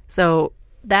 So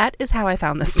that is how I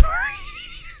found this story.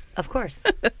 Of course.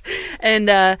 And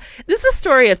this is a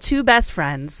story of two best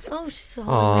friends. Oh, she's so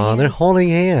Aw, they're holding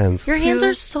hands. Your hands Two-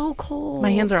 are so cold.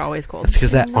 My hands are always cold. It's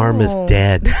because that arm is No.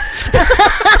 dead.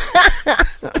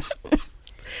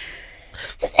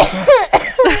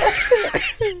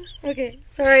 Okay.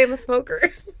 Sorry, I'm a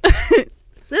smoker.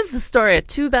 This is the story of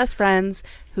two best friends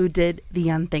who did the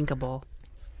unthinkable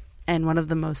and one of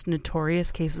the most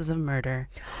notorious cases of murder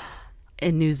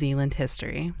in New Zealand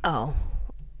history. Oh.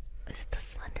 Is it the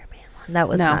Slender Man one? That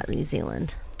was No. not New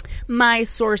Zealand. My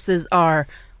sources are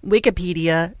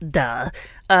Wikipedia,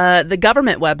 the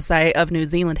government website of New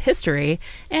Zealand history,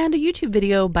 and a YouTube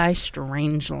video by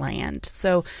Strangeland.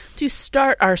 So to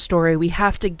start our story, we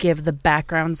have to give the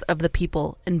backgrounds of the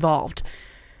people involved.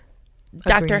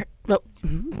 Agreed.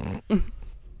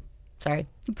 Sorry.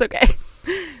 It's okay.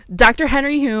 Dr.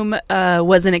 Henry Hume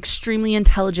was an extremely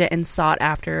intelligent and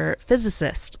sought-after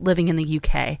physicist living in the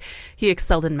UK. He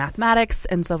excelled in mathematics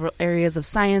and several areas of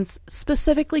science,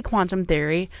 specifically quantum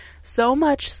theory, so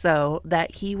much so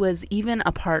that he was even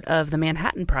a part of the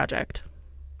Manhattan Project.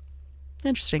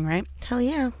 Interesting, right? Hell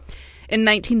yeah. In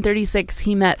 1936,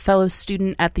 he met fellow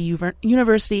student at the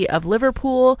University of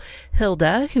Liverpool,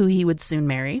 Hilda, who he would soon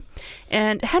marry.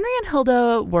 And Henry and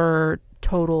Hilda were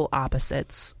total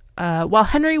opposites. While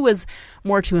Henry was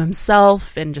more to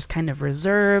himself and just kind of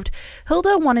reserved,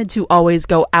 Hilda wanted to always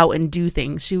go out and do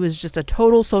things. She was just a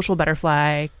total social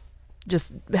butterfly,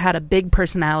 just had a big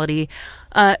personality.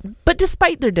 But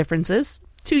despite their differences,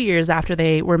 2 years after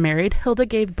they were married, Hilda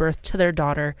gave birth to their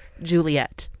daughter,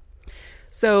 Juliet.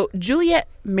 So Juliet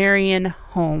Marion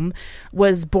Home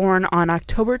was born on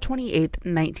October 28th,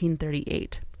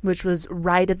 1938, which was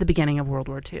right at the beginning of World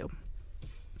War II.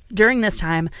 During this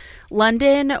time,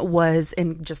 London was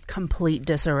in just complete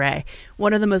disarray.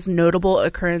 One of the most notable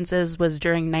occurrences was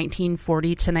during 1940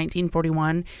 to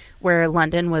 1941, where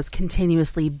London was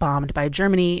continuously bombed by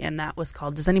Germany, and that was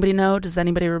called, does anybody know? Does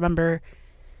anybody remember?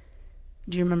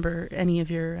 Do you remember any of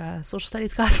your social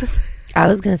studies classes? I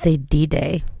was going to say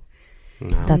D-Day.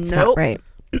 No. That's Nope. not right.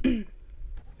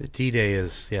 The D-Day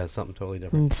is, something totally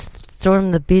different.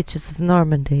 Storm the beaches of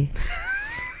Normandy.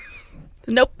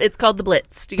 Nope, it's called the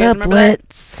Blitz. Do you guys The remember that?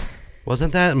 Blitz.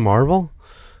 Wasn't that Marvel?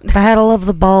 Battle of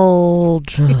the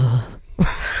Bulge.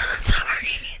 Sorry.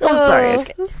 I'm sorry.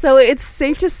 Okay. So it's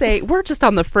safe to say we're just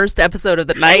on the first episode of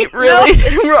the night, I know, really.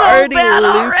 it's We're so already bad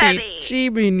loopy. already.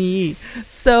 Jiminy.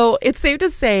 So it's safe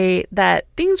to say that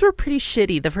things were pretty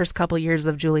shitty the first couple years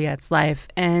of Juliet's life.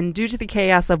 And due to the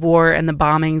chaos of war and the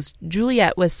bombings,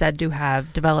 Juliet was said to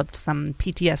have developed some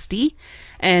PTSD.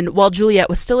 And while Juliet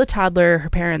was still a toddler, her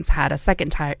parents had a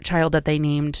second child that they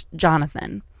named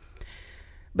Jonathan.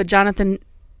 But Jonathan,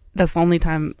 that's the only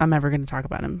time I'm ever going to talk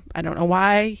about him. I don't know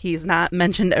why. He's not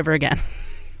mentioned ever again.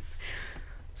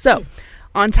 So,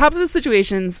 on top of the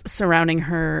situations surrounding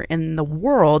her in the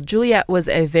world, Juliet was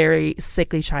a very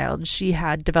sickly child. She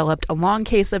had developed a long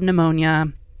case of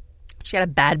pneumonia. She had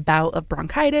a bad bout of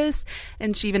bronchitis,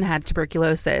 and she even had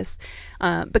tuberculosis.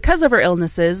 Because of her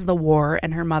illnesses, the war,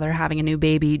 and her mother having a new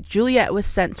baby, Juliet was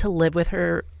sent to live with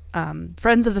her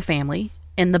friends of the family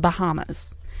in the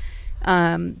Bahamas.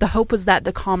 The hope was that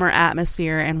the calmer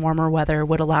atmosphere and warmer weather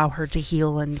would allow her to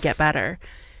heal and get better.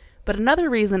 But another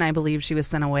reason I believe she was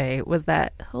sent away was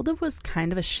that Hilda was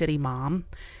kind of a shitty mom.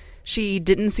 She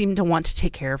didn't seem to want to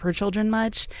take care of her children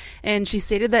much, and she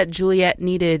stated that Juliet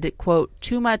needed, quote,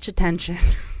 too much attention.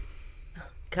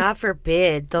 God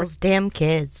forbid, those damn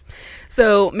kids.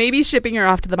 So maybe shipping her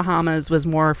off to the Bahamas was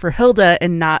more for Hilda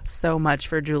and not so much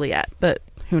for Juliet, but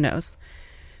who knows.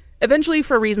 Eventually,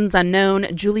 for reasons unknown,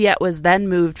 Juliet was then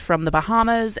moved from the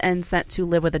Bahamas and sent to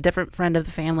live with a different friend of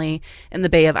the family in the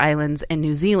Bay of Islands in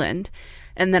New Zealand.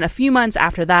 And then a few months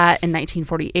after that, in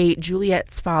 1948,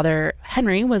 Juliet's father,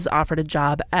 Henry, was offered a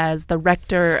job as the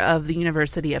rector of the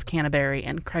University of Canterbury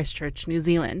in Christchurch, New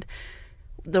Zealand.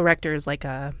 The rector is like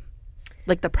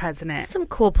the president. Some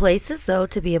cool places, though,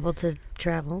 to be able to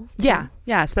travel. Yeah,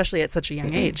 especially at such a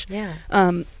young age. Yeah.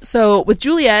 So with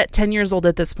Juliet, 10 years old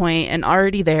at this point, and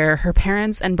already there, her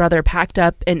parents and brother packed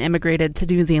up and immigrated to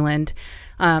New Zealand.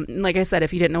 Like I said,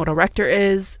 if you didn't know what a rector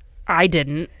is, I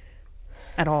didn't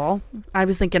at all. I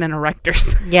was thinking an erector.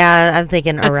 Yeah, I'm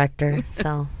thinking erector,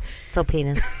 so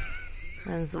penis.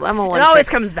 I'm a one. It always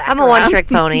comes back. I'm a one-trick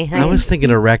pony. I was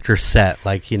thinking erector set,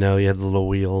 like, you know, you had the little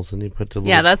wheels and you put the little...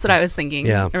 Yeah, that's what I was thinking.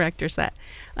 Yeah. Erector set.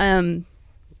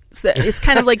 So it's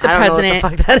kind of like the I don't president know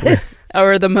what the fuck that is.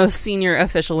 or the most senior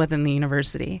official within the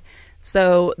university.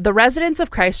 So the residents of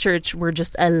Christchurch were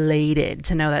just elated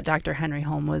to know that Dr. Henry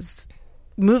Holm was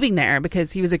moving there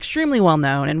because he was extremely well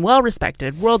known and well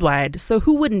respected worldwide. So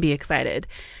who wouldn't be excited?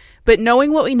 But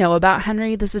knowing what we know about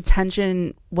Henry, this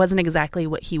attention wasn't exactly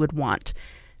what he would want.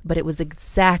 But it was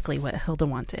exactly what Hilda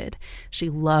wanted.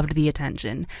 She loved the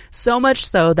attention. So much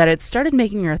so that it started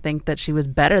making her think that she was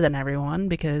better than everyone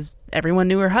because everyone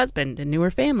knew her husband and knew her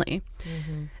family.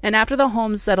 Mm-hmm. And after the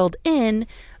Holmes settled in,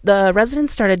 the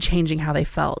residents started changing how they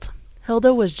felt.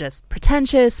 Hilda was just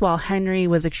pretentious, while Henry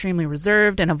was extremely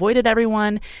reserved and avoided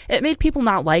everyone. It made people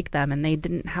not like them, and they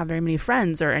didn't have very many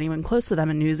friends or anyone close to them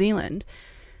in New Zealand.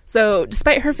 So,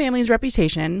 despite her family's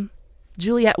reputation,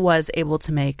 Juliet was able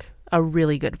to make a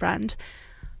really good friend.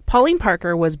 Pauline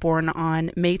Parker was born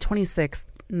on May 26,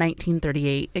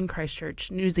 1938 in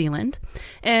Christchurch, New Zealand.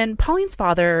 And Pauline's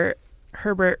father,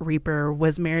 Herbert Reaper,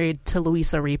 was married to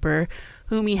Louisa Reaper,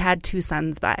 whom he had 2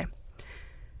 sons by.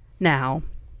 Now,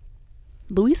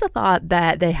 Louisa thought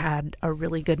that they had a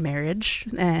really good marriage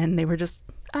and they were just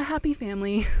a happy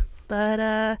family.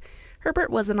 But Herbert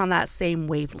wasn't on that same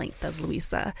wavelength as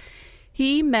Louisa.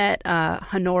 He met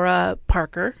Honora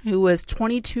Parker, who was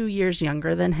 22 years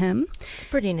younger than him. It's a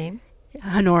pretty name.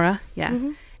 Honora, yeah.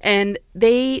 Mm-hmm. And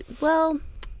they, well,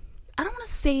 I don't want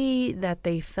to say that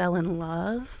they fell in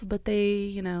love, but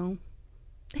they,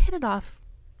 they hit it off.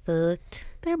 Fucked.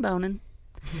 They're boning.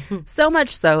 So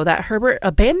much so that Herbert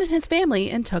abandoned his family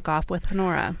and took off with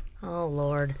Honora. Oh,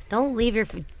 Lord. Don't leave your...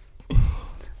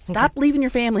 Stop leaving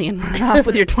your family and run off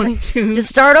with your 22. Just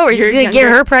start over. You're going to get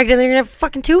her pregnant, then you're going to have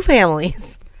fucking 2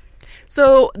 families.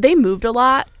 So they moved a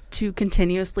lot to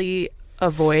continuously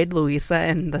avoid Louisa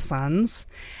and the sons.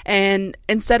 And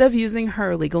instead of using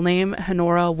her legal name,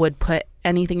 Honora would put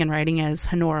anything in writing as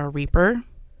Honora Reaper,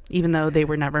 even though they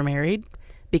were never married,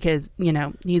 because,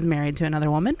 he's married to another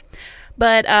woman.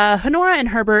 But Honora and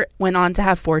Herbert went on to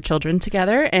have 4 children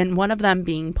together, and one of them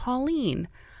being Pauline.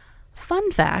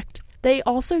 Fun fact, they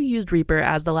also used Reaper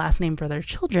as the last name for their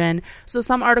children, so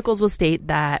some articles will state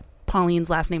that Pauline's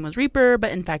last name was Reaper,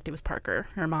 but in fact it was Parker,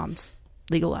 her mom's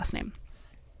legal last name.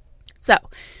 So,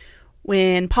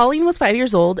 when Pauline was 5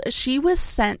 years old, she was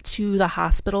sent to the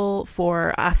hospital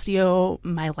for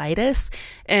osteomyelitis,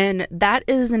 and that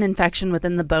is an infection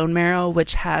within the bone marrow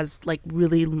which has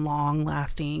really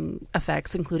long-lasting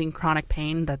effects, including chronic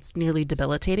pain that's nearly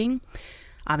debilitating.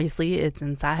 Obviously, it's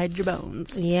inside your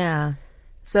bones. Yeah.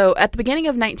 So at the beginning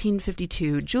of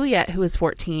 1952, Juliet, who was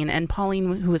 14, and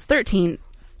Pauline, who was 13,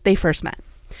 they first met.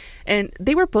 And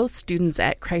they were both students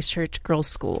at Christchurch Girls'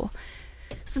 School.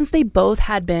 Since they both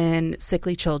had been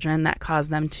sickly children that caused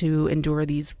them to endure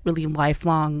these really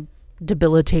lifelong,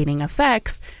 debilitating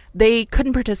effects, they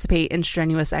couldn't participate in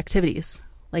strenuous activities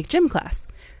like gym class.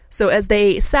 So as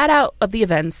they sat out of the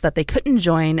events that they couldn't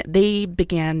join, they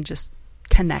began just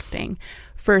connecting.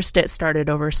 First, it started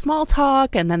over small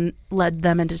talk and then led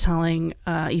them into telling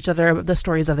each other the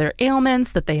stories of their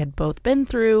ailments that they had both been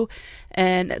through.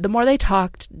 And the more they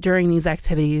talked during these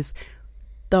activities,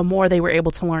 the more they were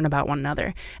able to learn about one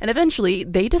another. And eventually,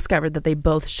 they discovered that they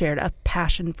both shared a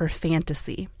passion for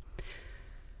fantasy.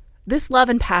 This love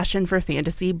and passion for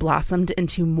fantasy blossomed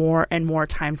into more and more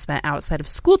time spent outside of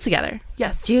school together.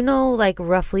 Yes. Do you know,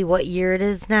 roughly what year it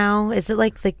is now? Is it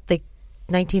the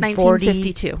 1940?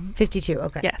 1952. 52,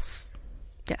 okay. Yes.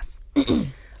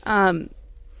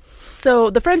 So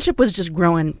the friendship was just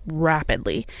growing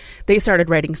rapidly. They started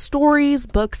writing stories,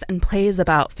 books, and plays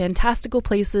about fantastical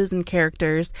places and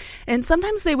characters, and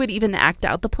sometimes they would even act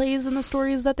out the plays and the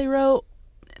stories that they wrote.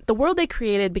 The world they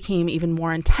created became even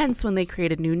more intense when they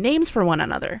created new names for one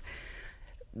another.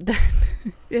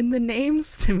 And the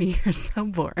names to me are so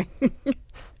boring.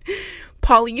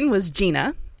 Pauline was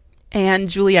Gina, and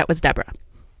Juliet was Deborah.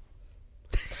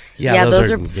 Yeah,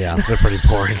 those are they're pretty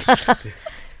boring.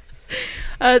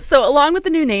 So along with the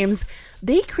new names,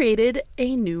 they created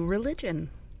a new religion.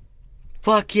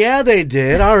 Fuck yeah, they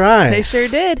did. All right. They sure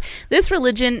did. This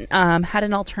religion had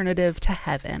an alternative to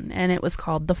heaven, and it was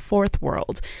called the Fourth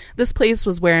World. This place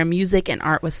was where music and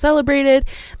art was celebrated.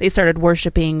 They started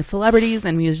worshiping celebrities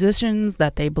and musicians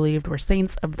that they believed were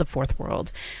saints of the Fourth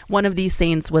World. One of these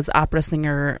saints was opera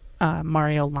singer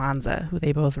Mario Lanza, who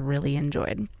they both really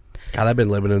enjoyed. God, I've been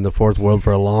living in the Fourth World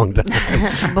for a long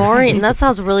time. boring. That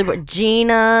sounds really boring.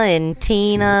 Gina and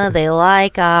Tina, they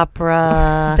like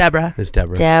opera. Deborah. It's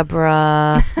Deborah.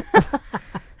 Deborah.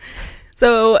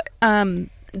 So,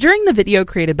 during the video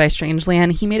created by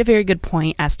Strangeland, he made a very good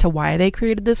point as to why they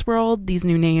created this world, these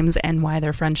new names, and why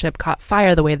their friendship caught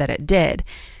fire the way that it did.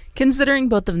 Considering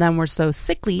both of them were so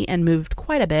sickly and moved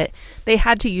quite a bit, they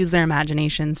had to use their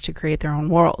imaginations to create their own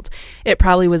world. It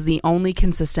probably was the only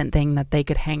consistent thing that they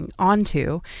could hang on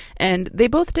to, and they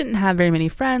both didn't have very many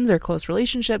friends or close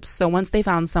relationships, so once they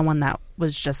found someone that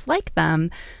was just like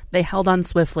them, they held on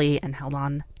swiftly and held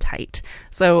on tight.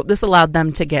 So this allowed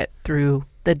them to get through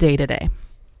the day-to-day.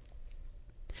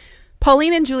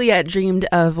 Pauline and Juliet dreamed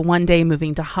of one day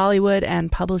moving to Hollywood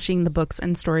and publishing the books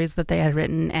and stories that they had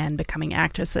written and becoming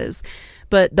actresses.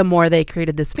 But the more they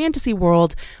created this fantasy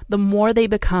world, the more they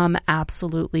become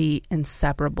absolutely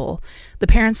inseparable. The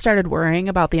parents started worrying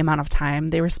about the amount of time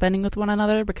they were spending with one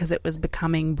another because it was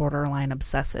becoming borderline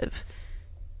obsessive.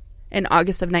 In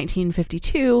August of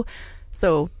 1952,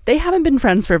 so they haven't been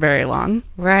friends for very long.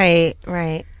 Right.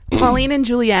 Pauline and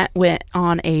Juliet went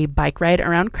on a bike ride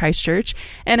around Christchurch,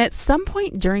 and at some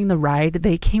point during the ride,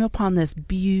 they came upon this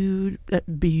beautiful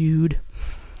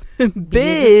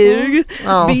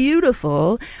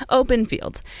open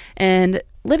field. And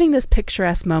living this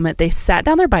picturesque moment, they sat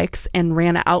down their bikes and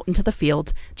ran out into the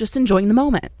field, just enjoying the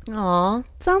moment. Aw.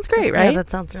 Sounds great, right? Yeah, that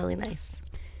sounds really nice.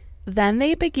 Then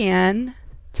they began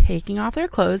taking off their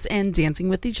clothes and dancing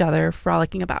with each other,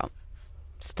 frolicking about.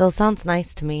 Still sounds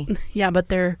nice to me. Yeah, but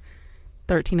they're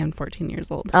 13 and 14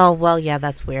 years old. Oh, well, yeah,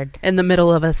 that's weird. In the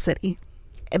middle of a city.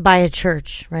 By a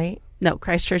church, right? No,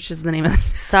 Christchurch is the name of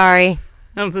Sorry.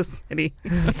 the city.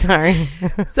 Sorry.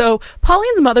 So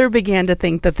Pauline's mother began to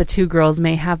think that the two girls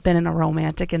may have been in a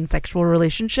romantic and sexual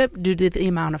relationship due to the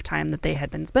amount of time that they had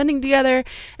been spending together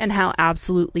and how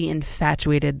absolutely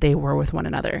infatuated they were with one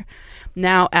another.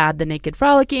 Now add the naked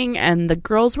frolicking, and the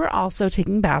girls were also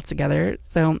taking baths together.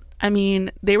 So, I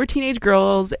mean, they were teenage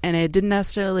girls, and it didn't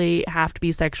necessarily have to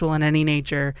be sexual in any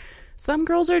nature. Some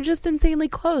girls are just insanely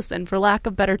close, and for lack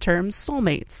of better terms,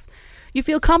 soulmates. You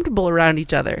feel comfortable around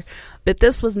each other. But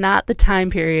this was not the time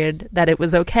period that it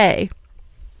was okay.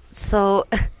 So,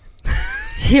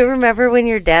 you remember when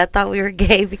your dad thought we were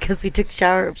gay because we took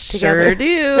showers together? Sure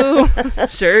do.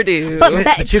 Sure do.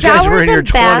 But you guys were in your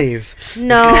 20s.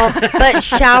 No, but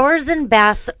showers and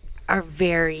baths are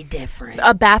very different.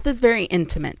 A bath is very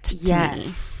intimate to me.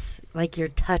 Yes. Like you're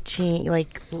touching,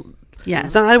 like...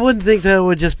 Yes. No, I wouldn't think that it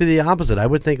would just be the opposite. I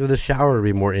would think that a shower would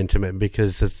be more intimate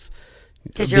because it's...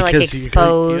 Because you're like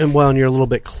exposed. And you're a little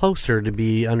bit closer to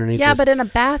be underneath. Yeah, but in a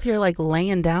bath, you're like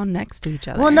laying down next to each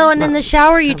other. Well, no, and in the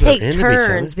shower, you take into each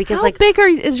turns other. because, How like, big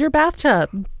is your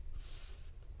bathtub?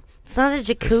 it's not a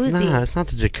jacuzzi. It's not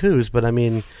the jacuzzi, but I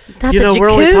mean, Not you the know,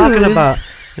 we're only talking jacuzzi. about.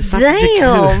 It's not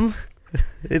Damn.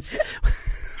 It's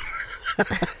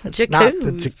Jacuzzi. not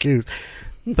the jacuzzi,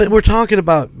 but we're talking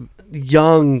about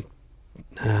young.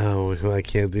 Oh, I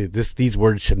can't do this. These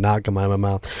words should not come out of my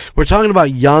mouth. We're talking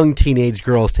about young teenage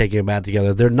girls taking a bath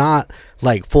together. They're not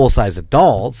like full-size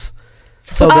adults.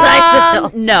 So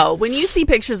No, when you see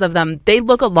pictures of them, they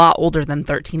look a lot older than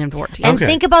 13 and 14. And Okay.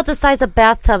 think about the size of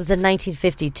bathtubs in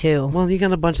 1952. well, you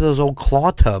got a bunch of those old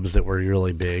claw tubs that were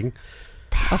really big.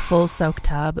 A full soak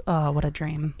tub. Oh, what a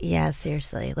dream. Yeah,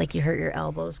 seriously. Like you hurt your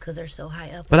elbows because they're so high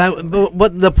up. But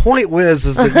what the point was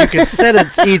is that you could sit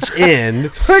at each end.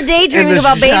 We're daydreaming And the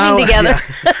about bathing shower- together.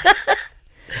 Yeah.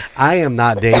 I am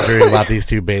not daydreaming about these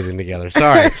two bathing together.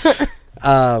 Sorry.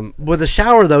 With the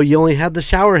shower, though, you only have the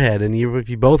shower head, and if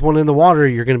you both went in the water,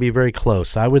 you're going to be very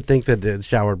close. I would think that the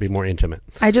shower would be more intimate.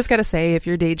 I just got to say, if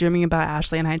you're daydreaming about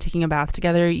Ashley and I taking a bath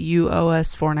together, you owe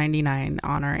us $4.99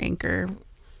 on our Anchor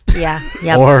Yeah.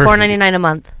 Yep. Or- $4.99 a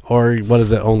month. Or what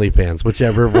is it, OnlyFans,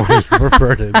 whichever one you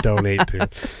prefer to donate to.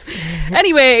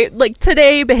 Anyway, like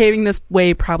today, behaving this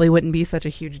way probably wouldn't be such a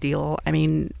huge deal. I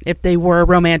mean, if they were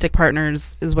romantic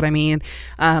partners, is what I mean.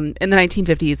 In the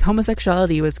 1950s,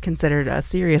 homosexuality was considered a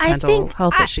serious mental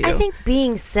health issue. I think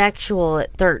being sexual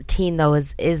at 13 though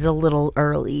is a little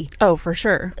early. Oh, for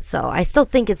sure. So I still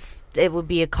think it would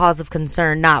be a cause of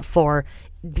concern, not for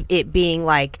it being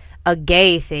like a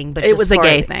gay thing, but It just was a for-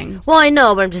 gay thing. Well, I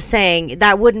know, but I'm just saying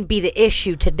that wouldn't be the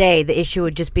issue today. The issue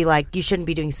would just be like you shouldn't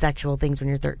be doing sexual things when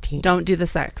you're 13. Don't do the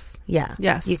sex. Yeah.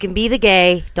 Yes. You can be the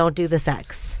gay, don't do the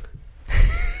sex.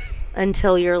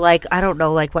 Until you're like, I don't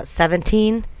know, like what,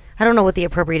 17? I don't know what the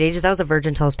appropriate age is. I was a virgin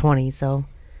until I was 20, so.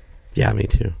 Yeah, me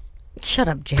too. Shut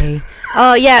up, Jay.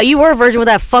 Oh, yeah, you were a virgin with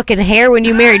that fucking hair when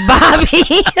you married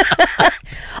Bobby.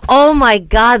 Oh, my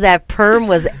God, that perm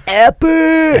was epic.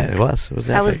 Yeah, it was.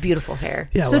 That was epic. beautiful hair.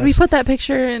 Yeah, it Should we was. put that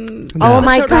picture in? No. Oh,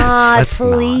 my Show- God, Let's not.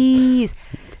 please.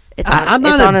 It's on, I'm it's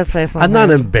not. on his Facebook. I'm not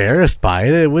embarrassed by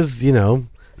it. It was, It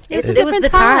was different the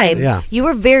time. time. Yeah. You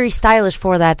were very stylish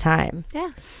for that time.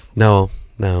 Yeah. no.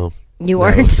 You No,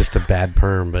 weren't. it was just a bad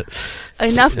perm, but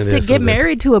Enough It to is get what it is.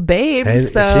 married to a babe. and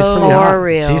So she's pretty For hot.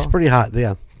 real. She's pretty hot.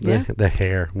 Yeah. Yeah. The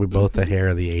hair. We both the hair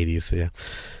of the 80s. Yeah.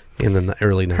 In the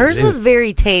early 90s. Hers was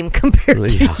very tame compared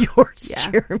to Yeah. yours,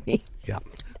 Yeah. Jeremy. Yeah.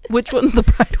 which one's the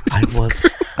bride?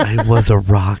 I was a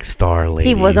rock star,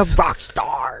 ladies. He was a rock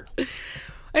star.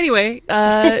 Anyway,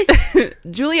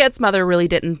 Juliet's mother really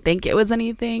didn't think it was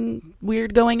anything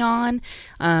weird going on.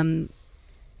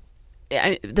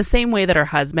 The same way that her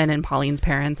husband and Pauline's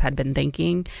parents had been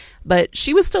thinking, but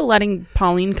she was still letting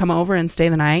Pauline come over and stay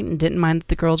the night and didn't mind that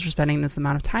the girls were spending this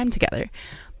amount of time together.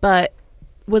 But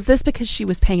was this because she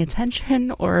was paying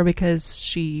attention or because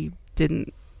she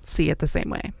didn't see it the same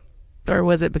way? Or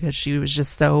was it because she was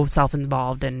just so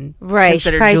self-involved and Right. She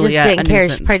considered probably Juliet just didn't a care.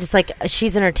 nuisance? She's probably just like,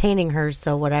 she's entertaining her,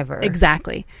 so whatever.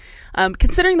 Exactly.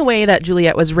 Considering the way that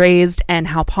Juliet was raised and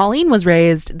how Pauline was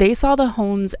raised, they saw the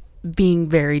Holmes being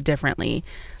very differently,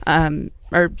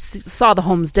 saw the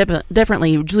Holmes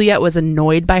differently. Juliet was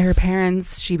annoyed by her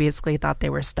parents. She basically thought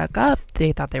they were stuck up.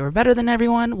 They thought they were better than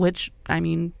everyone, which, I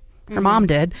mean, her mom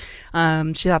did.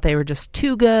 She thought they were just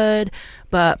too good.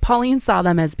 But Pauline saw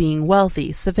them as being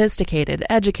wealthy, sophisticated,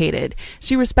 educated.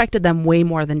 She respected them way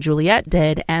more than Juliet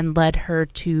did and led her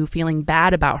to feeling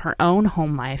bad about her own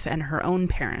home life and her own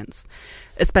parents,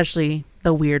 especially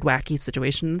the weird, wacky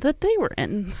situation that they were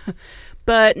in.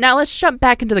 But now let's jump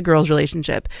back into the girls'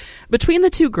 relationship. Between the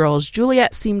two girls,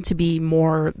 Juliet seemed to be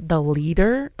more the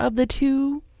leader of the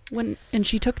two and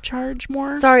she took charge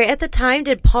more. Sorry, at the time,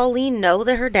 did Pauline know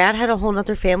that her dad had a whole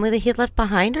other family that he had left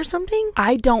behind or something?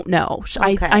 I don't know.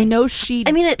 Okay. I know she.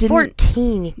 I mean, at didn't-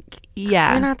 14,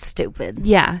 yeah, you're not stupid.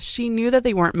 yeah, she knew that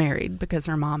they weren't married because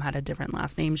her mom had a different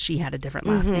last name. She had a different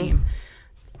last name.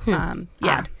 Yeah.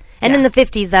 Odd. And in the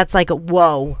 50s, that's like,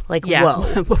 whoa. Like, Yeah.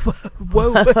 whoa.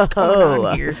 Whoa, what's going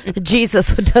on here?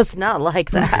 Jesus does not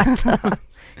like that.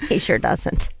 He sure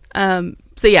doesn't.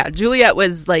 So yeah, Juliet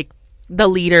was like the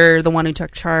leader, the one who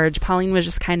took charge. Pauline was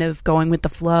just kind of going with the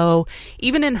flow.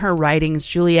 Even in her writings,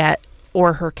 Juliet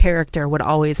or her character would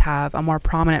always have a more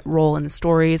prominent role in the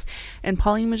stories, and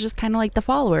Pauline was just kind of like the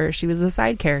follower. She was the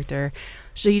side character.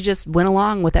 She just went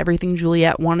along with everything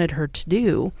Juliet wanted her to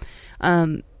do.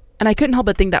 And I couldn't help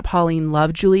but think that Pauline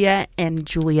loved Juliet and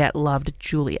Juliet loved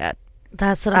Juliet.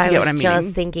 That's what If I you get was what I just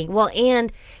mean. thinking. Well,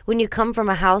 and when you come from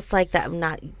a house like that,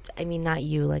 not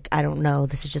you, like, I don't know,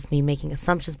 this is just me making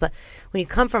assumptions, but when you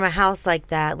come from a house like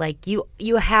that, like, you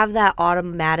have that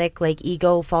automatic, like,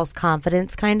 ego, false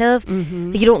confidence, kind of.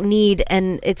 Mm-hmm. You don't need,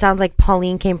 and it sounds like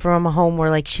Pauline came from a home where,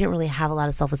 like, she didn't really have a lot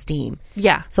of self-esteem.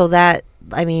 Yeah. So that,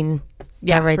 I mean,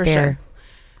 Yeah, that right for there. sure.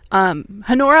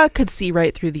 Honora could see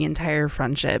right through the entire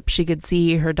friendship. She could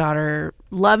see her daughter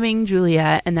loving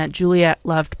Juliet and that Juliet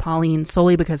loved Pauline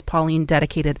solely because Pauline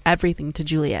dedicated everything to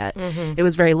Juliet. It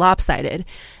was very lopsided.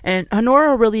 And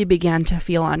Honora really began to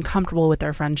feel uncomfortable with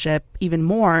their friendship even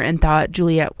more and thought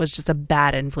Juliet was just a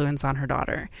bad influence on her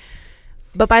daughter.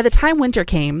 But by the time winter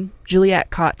came, Juliet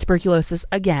caught tuberculosis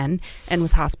again and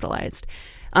was hospitalized.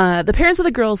 The parents of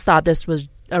the girls thought this was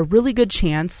a really good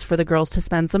chance for the girls to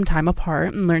spend some time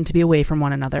apart and learn to be away from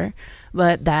one another,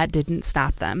 but that didn't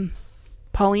stop them.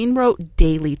 Pauline wrote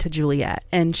daily to Juliet,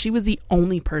 and she was the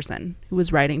only person who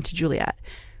was writing to Juliet.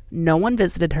 No one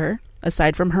visited her,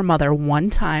 aside from her mother one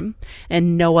time,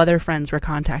 and no other friends were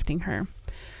contacting her.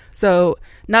 So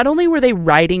not only were they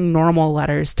writing normal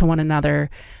letters to one another,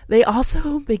 they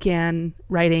also began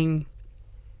writing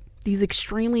these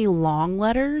extremely long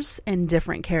letters and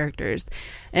different characters.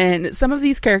 And some of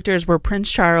these characters were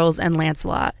Prince Charles and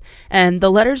Lancelot. And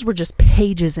the letters were just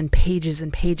pages and pages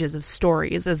and pages of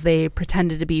stories as they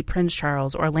pretended to be Prince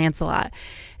Charles or Lancelot.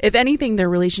 If anything, their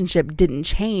relationship didn't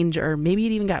change, or maybe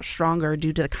it even got stronger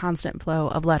due to the constant flow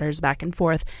of letters back and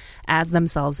forth as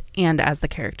themselves and as the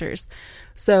characters.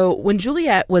 So when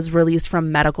Juliet was released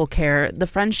from medical care, the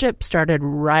friendship started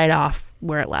right off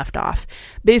where it left off,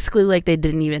 basically like they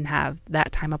didn't even have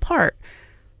that time apart.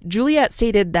 Juliet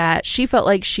stated that she felt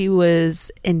like she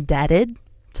was indebted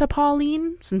to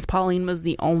Pauline, since Pauline was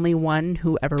the only one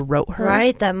who ever wrote her.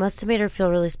 Right, that must have made her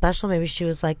feel really special. Maybe she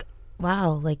was like,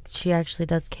 wow, like she actually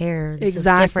does care. This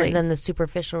Exactly. is different than the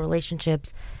superficial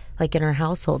relationships like in her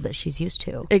household that she's used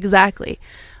to. Exactly.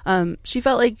 She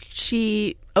felt like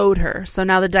she owed her. So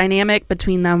now the dynamic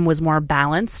between them was more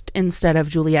balanced. Instead of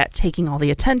Juliet taking all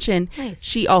the attention, Nice.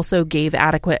 she also gave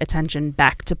adequate attention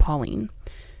back to Pauline.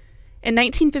 In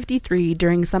 1953,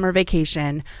 during summer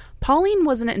vacation, Pauline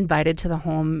wasn't invited to the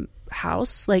home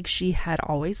house like she had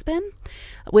always been,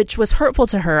 which was hurtful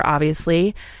to her,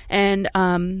 obviously. And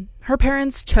her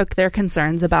parents took their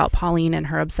concerns about Pauline and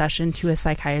her obsession to a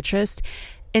psychiatrist,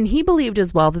 and he believed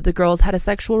as well that the girls had a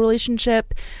sexual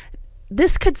relationship.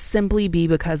 This could simply be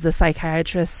because the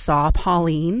psychiatrist saw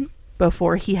Pauline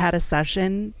before he had a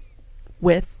session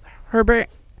with Herbert,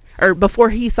 or before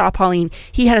he saw Pauline,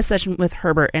 he had a session with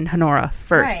Herbert and Honora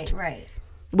first, Right.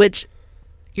 which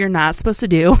you're not supposed to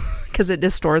do because it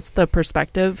distorts the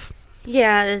perspective.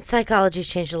 Yeah, psychology's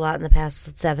changed a lot in the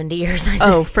past 70 years, I think.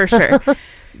 Oh, for sure.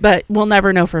 But we'll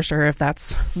never know for sure if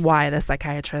that's why the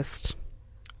psychiatrist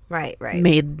Right.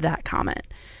 made that comment.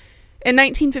 In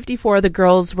 1954, the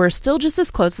girls were still just as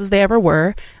close as they ever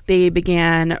were. They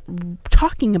began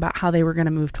talking about how they were going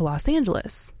to move to Los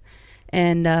Angeles.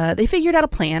 And they figured out a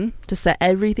plan to set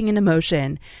everything into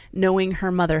motion, knowing her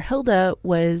mother, Hilda,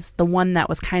 was the one that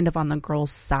was kind of on the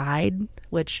girls' side,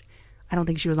 which I don't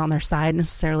think she was on their side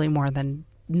necessarily, more than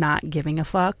not giving a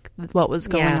fuck what was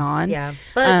going on. Yeah,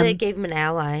 but it gave him an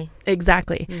ally.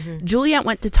 Exactly. Mm-hmm. Juliet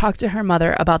went to talk to her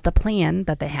mother about the plan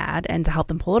that they had and to help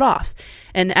them pull it off.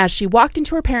 And as she walked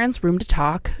into her parents' room to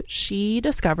talk, she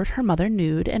discovered her mother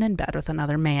nude and in bed with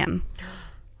another man.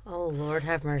 Oh, Lord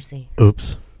have mercy.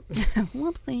 Oops.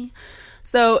 Whoopsie.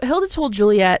 So Hilda told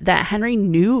Juliet that Henry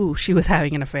knew she was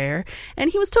having an affair, and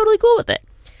he was totally cool with it.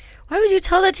 Why would you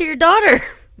tell that to your daughter?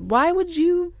 Why would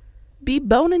you be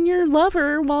boning your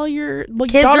lover while your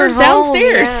Kids daughter's are home.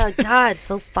 downstairs? Yeah, God,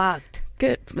 so fucked.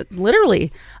 Good.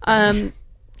 Literally.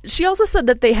 She also said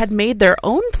that they had made their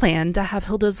own plan to have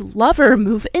Hilda's lover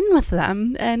move in with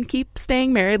them and keep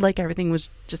staying married like everything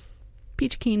was just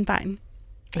peachy keen fine.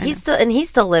 He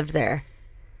still lived there.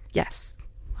 Yes.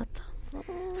 What the fuck?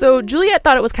 So Juliet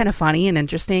thought it was kind of funny and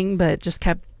interesting, but just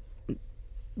kept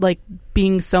like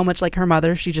being so much like her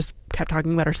mother. She just kept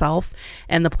talking about herself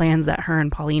and the plans that her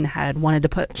and Pauline had wanted to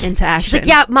put into action. She's like,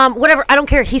 yeah, Mom, whatever. I don't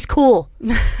care. He's cool.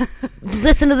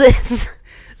 Listen to this.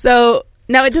 So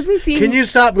now it doesn't seem... Can you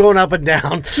stop going up and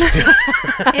down?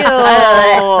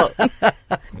 Ew.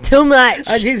 Too much.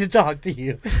 I need to talk to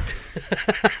you.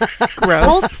 gross?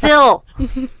 Hold still.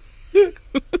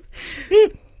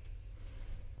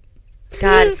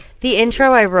 God, the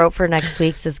intro I wrote for next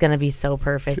week's is going to be so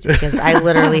perfect because I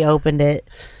literally opened it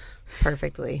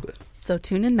perfectly. So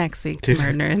tune in next week to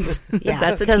Murder Nerds. Yeah,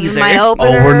 That's a because teaser. my opener,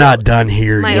 Oh, we're not done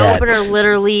here my yet. opener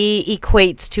literally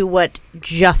equates to what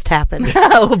just happened.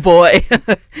 Oh boy.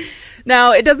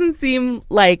 Now, it doesn't seem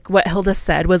like what Hilda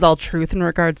said was all truth in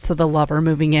regards to the lover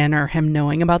moving in or him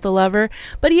knowing about the lover,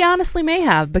 but he honestly may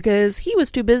have because he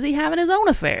was too busy having his own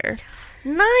affair.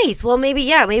 Nice. Well,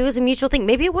 maybe it was a mutual thing.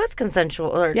 Maybe it was consensual,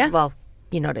 or well,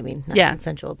 you know what I mean. Not Yeah.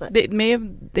 consensual, but They may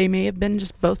have been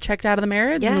just both checked out of the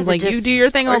marriage and was they're like, you just- do your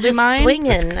thing, or I'll do just mine.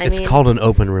 Swinging. It's called an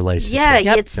open relationship. Yeah,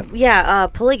 Yep. it's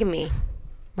polygamy,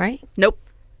 right? Nope.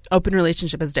 Open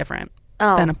relationship is different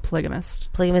than a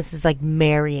polygamist. Polygamous is like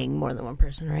marrying more than one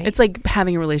person, right? It's like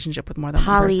having a relationship with more than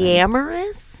one person.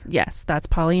 polyamorous. Yes, that's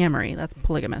polyamory. That's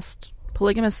polygamist.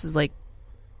 Polygamist is like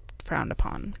frowned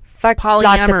upon. Fuck lots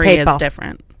of Polyamory people. is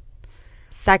different.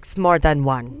 Sex more than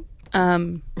one.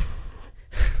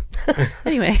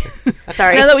 Anyway,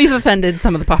 Sorry. now that we've offended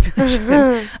some of the population,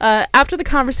 after the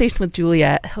conversation with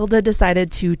Juliet, Hilda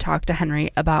decided to talk to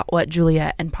Henry about what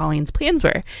Juliet and Pauline's plans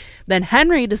were. Then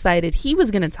Henry decided he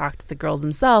was going to talk to the girls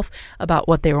himself about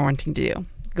what they were wanting to do,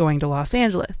 going to Los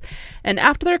Angeles. And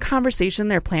after their conversation,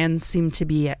 their plans seemed to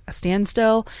be at a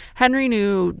standstill. Henry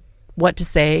knew what to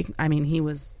say. I mean, he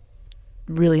was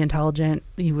really intelligent.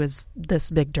 He was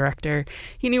this big director.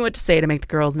 He knew what to say to make the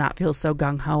girls not feel so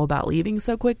gung-ho about leaving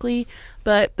so quickly,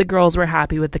 but the girls were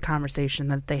happy with the conversation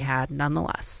that they had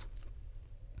nonetheless.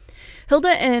 Hilda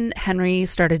and Henry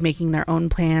started making their own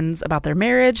plans about their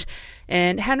marriage,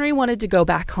 and Henry wanted to go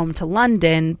back home to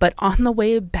London, but on the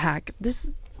way back,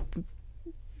 just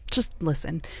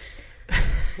listen.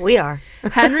 We are.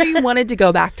 Henry wanted to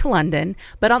go back to London,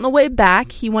 but on the way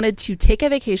back, he wanted to take a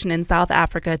vacation in South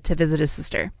Africa to visit his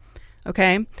sister.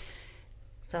 Okay?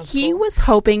 He was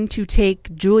hoping to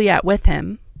take Juliet with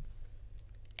him,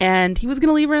 and he was going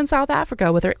to leave her in South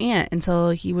Africa with her aunt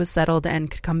until he was settled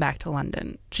and could come back to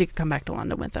London. She could come back to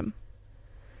London with him.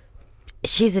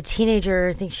 She's a teenager.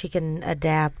 I think she can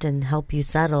adapt and help you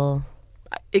settle.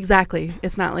 Exactly.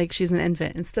 It's not like she's an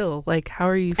infant. And still, like, how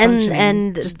are you functioning?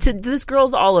 And this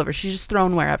girl's all over. She's just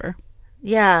thrown wherever.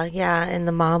 Yeah. And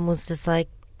the mom was just like,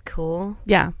 cool.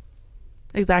 Yeah,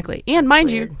 exactly. And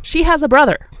mind you, she has a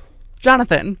brother,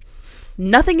 Jonathan.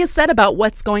 Nothing is said about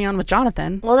what's going on with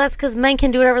Jonathan. Well, that's because men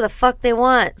can do whatever the fuck they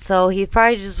want. So he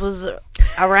probably just was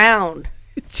around.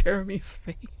 Jeremy's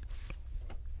face.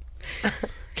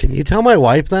 Can you tell my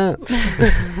wife that?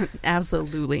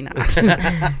 Absolutely not.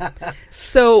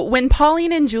 So when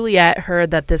Pauline and Juliet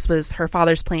heard that this was her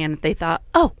father's plan, they thought,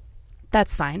 oh,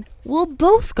 that's fine. We'll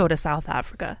both go to South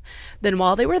Africa. Then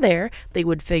while they were there, they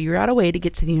would figure out a way to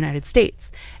get to the United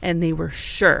States. And they were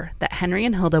sure that Henry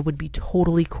and Hilda would be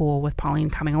totally cool with Pauline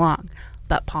coming along.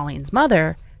 But Pauline's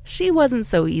mother, she wasn't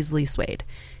so easily swayed.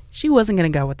 She wasn't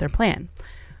going to go with their plan.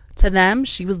 To them,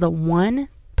 she was the one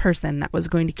person that was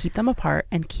going to keep them apart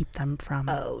and keep them from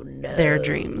their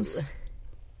dreams.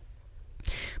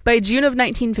 By June of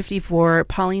 1954,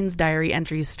 Pauline's diary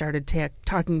entries started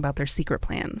talking about their secret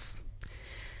plans.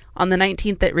 On the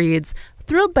 19th, it reads,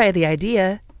 "Thrilled by the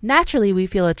idea, naturally we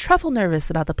feel a trifle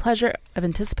nervous about the pleasure of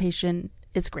anticipation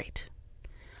is great."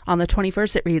 On the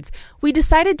 21st, it reads, "We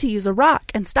decided to use a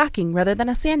rock and stocking rather than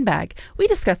a sandbag. We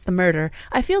discussed the murder.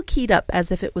 I feel keyed up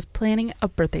as if it was planning a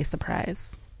birthday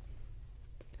surprise."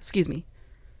 Excuse me.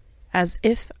 As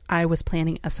if I was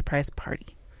planning a surprise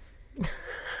party.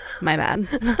 My bad.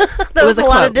 That was a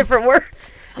lot of different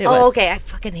words. Okay. I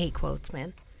fucking hate quotes,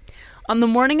 man. On the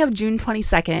morning of June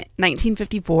 22nd,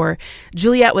 1954,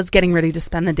 Juliet was getting ready to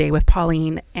spend the day with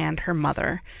Pauline and her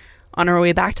mother. On her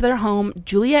way back to their home,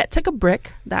 Juliet took a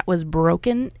brick that was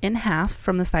broken in half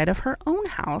from the side of her own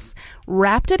house,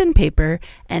 wrapped it in paper,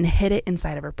 and hid it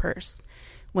inside of her purse.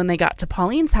 When they got to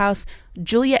Pauline's house,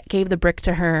 Juliet gave the brick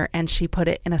to her and she put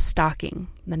it in a stocking,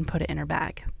 then put it in her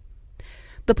bag.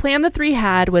 The plan the three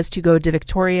had was to go to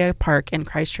Victoria Park in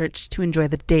Christchurch to enjoy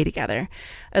the day together.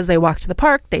 As they walked to the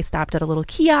park, they stopped at a little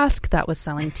kiosk that was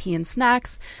selling tea and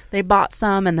snacks. They bought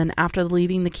some, and then after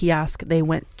leaving the kiosk, they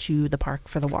went to the park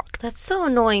for the walk. That's so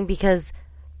annoying because,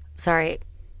 sorry,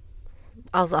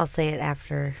 I'll say it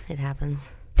after it happens.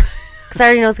 Because I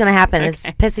already know what's going to happen. Okay. It's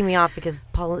pissing me off because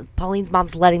Pauline's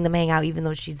mom's letting them hang out even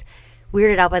though she's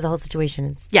weirded out by the whole situation.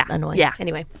 It's annoying. Yeah.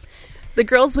 Anyway. The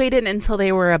girls waited until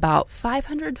they were about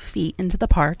 500 feet into the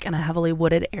park in a heavily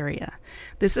wooded area.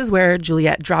 This is where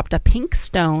Juliet dropped a pink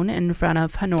stone in front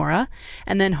of Honora,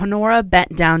 and then Honora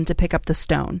bent down to pick up the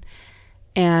stone.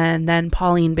 And then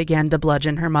Pauline began to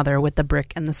bludgeon her mother with the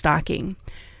brick and the stocking.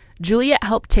 Juliet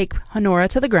helped take Honora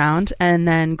to the ground and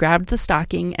then grabbed the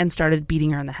stocking and started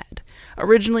beating her in the head.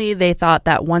 Originally, they thought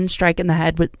that one strike in the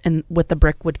head with the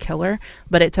brick would kill her,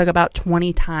 but it took about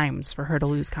 20 times for her to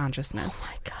lose consciousness. Oh,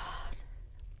 my God.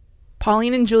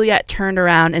 Pauline and Juliet turned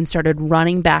around and started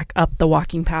running back up the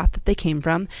walking path that they came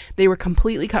from. They were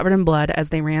completely covered in blood as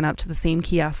they ran up to the same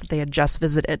kiosk that they had just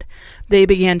visited. They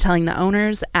began telling the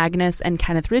owners, Agnes and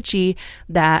Kenneth Ritchie,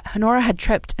 that Honora had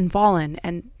tripped and fallen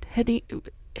and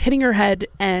hitting her head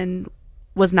and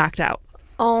was knocked out.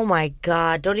 Oh my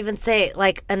God. Don't even say it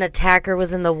like an attacker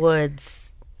was in the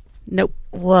woods. Nope.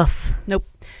 Woof. Nope.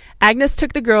 Agnes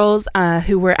took the girls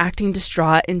who were acting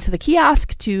distraught into the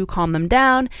kiosk to calm them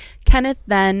down. Kenneth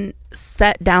then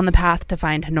set down the path to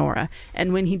find Honora,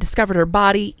 and when he discovered her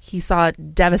body, he saw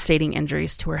devastating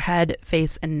injuries to her head,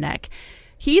 face, and neck.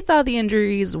 He thought the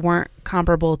injuries weren't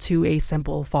comparable to a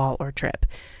simple fall or trip.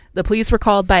 The police were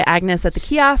called by Agnes at the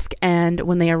kiosk, and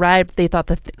when they arrived, they thought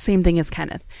the same thing as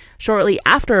Kenneth. Shortly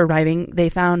after arriving, they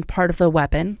found part of the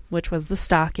weapon, which was the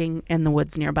stocking, in the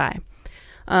woods nearby.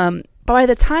 By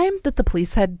the time that the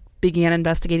police had began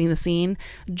investigating the scene,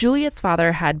 Juliet's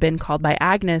father had been called by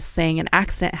Agnes saying an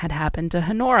accident had happened to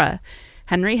Honora.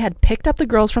 Henry had picked up the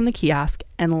girls from the kiosk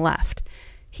and left.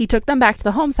 He took them back to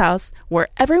the Holmes house where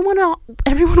everyone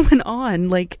went on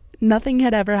like nothing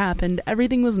had ever happened.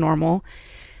 Everything was normal.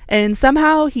 And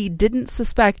somehow he didn't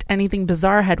suspect anything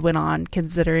bizarre had went on,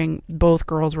 considering both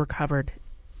girls were covered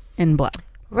in blood.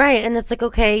 Right, and it's like,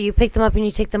 okay, you pick them up and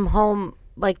you take them home.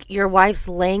 Like, your wife's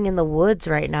laying in the woods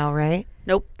right now, right?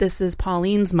 Nope, this is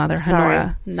Pauline's mother, Sorry.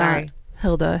 Honora, not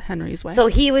Hilda, Henry's wife. So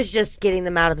he was just getting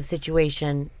them out of the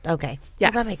situation. Okay.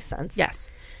 Yes. Well, that makes sense.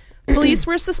 Yes. Police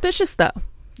were suspicious, though.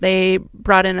 They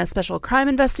brought in a special crime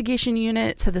investigation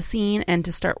unit to the scene and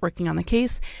to start working on the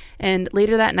case. And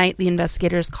later that night, the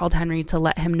investigators called Henry to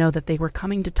let him know that they were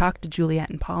coming to talk to Juliet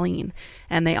and Pauline.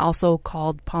 And they also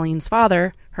called Pauline's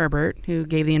father, Herbert, who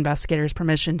gave the investigators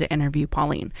permission to interview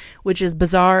Pauline, which is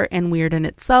bizarre and weird in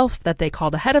itself that they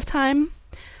called ahead of time.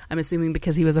 I'm assuming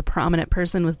because he was a prominent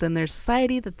person within their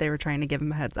society that they were trying to give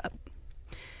him a heads up.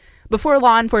 Before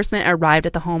law enforcement arrived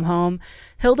at the home,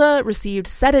 Hilda received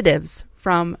sedatives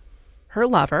from her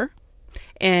lover,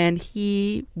 and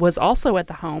he was also at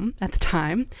the home at the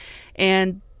time.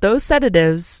 And those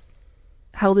sedatives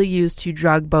Hilda used to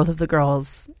drug both of the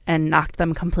girls and knocked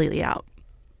them completely out.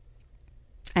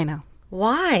 I know.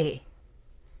 Why?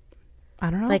 I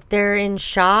don't know. Like, they're in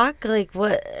shock? Like,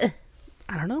 what?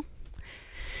 I don't know.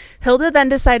 Hilda then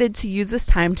decided to use this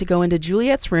time to go into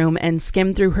Juliet's room and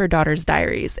skim through her daughter's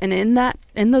diaries. And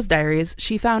in those diaries,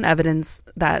 she found evidence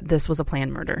that this was a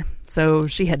planned murder. So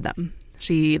she hid them.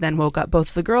 She then woke up both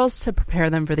of the girls to prepare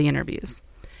them for the interviews.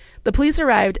 The police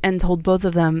arrived and told both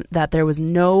of them that there was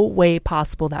no way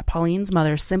possible that Pauline's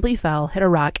mother simply fell, hit a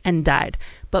rock, and died.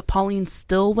 But Pauline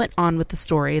still went on with the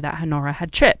story that Honora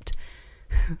had tripped.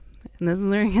 And this is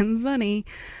where it gets funny.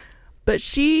 But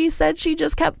she said she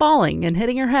just kept falling and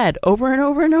hitting her head over and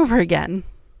over and over again.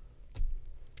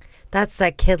 That's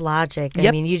that kid logic. Yep.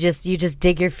 I mean, you just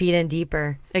dig your feet in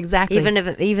deeper. Exactly.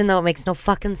 Even though it makes no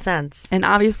fucking sense. And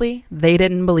obviously, they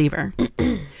didn't believe her.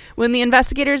 When the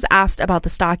investigators asked about the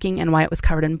stocking and why it was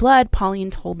covered in blood,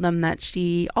 Pauline told them that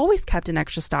she always kept an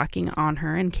extra stocking on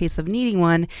her in case of needing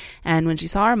one. And when she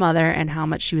saw her mother and how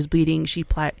much she was bleeding, she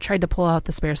tried to pull out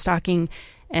the spare stocking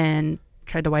and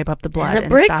tried to wipe up the blood. And a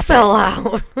brick fell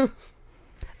out.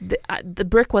 The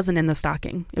brick wasn't in the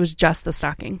stocking. It was just the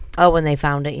stocking. Oh, when they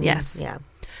found it, you yes. mean? Yeah.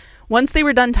 Once they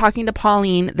were done talking to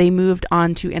Pauline, they moved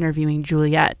on to interviewing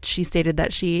Juliet. She stated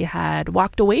that she had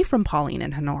walked away from Pauline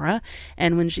and Honora,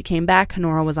 and when she came back,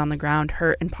 Honora was on the ground,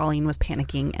 hurt, and Pauline was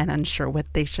panicking and unsure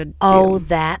what they should do. Oh,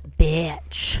 that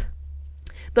bitch.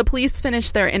 The police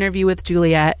finished their interview with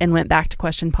Juliet and went back to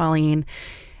question Pauline,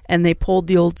 and they pulled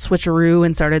the old switcheroo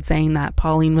and started saying that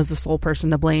Pauline was the sole person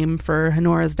to blame for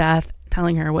Honora's death,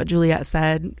 telling her what Juliet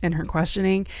said in her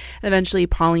questioning. And eventually,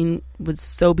 Pauline was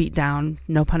so beat down,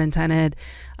 no pun intended,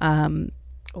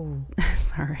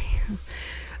 sorry,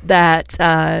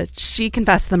 that she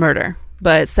confessed the murder,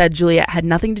 but said Juliet had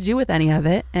nothing to do with any of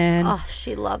it. And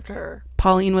she loved her.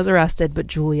 Pauline was arrested, but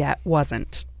Juliet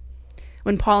wasn't.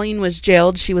 When Pauline was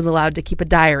jailed, she was allowed to keep a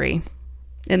diary.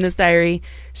 In this diary,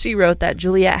 she wrote that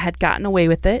Juliet had gotten away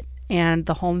with it, and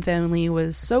the Holm family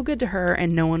was so good to her,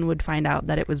 and no one would find out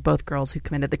that it was both girls who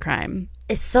committed the crime.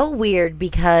 It's so weird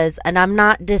because, and I'm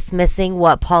not dismissing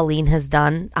what Pauline has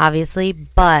done, obviously,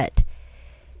 but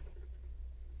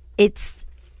it's...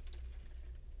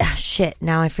 shit,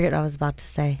 now I forget what I was about to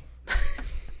say.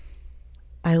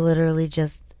 I literally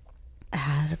just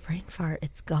had a brain fart.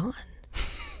 It's gone.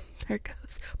 There it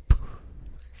goes.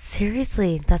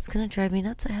 Seriously, that's going to drive me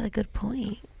nuts. I had a good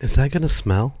point. Is that going to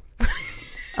smell?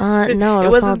 No, it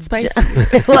wasn't spicy.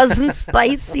 It wasn't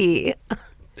spicy.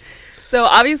 So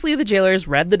obviously the jailers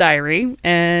read the diary,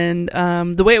 and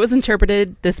the way it was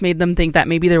interpreted, this made them think that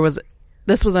maybe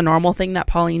this was a normal thing that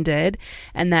Pauline did,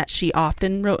 and that she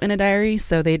often wrote in a diary.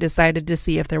 So they decided to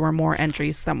see if there were more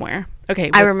entries somewhere. Okay,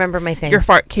 I remember my thing. Your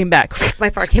fart came back. My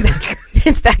fart came back.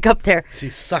 It's back up there. She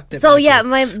sucked it. So yeah,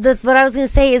 what I was gonna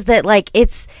say is that like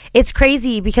it's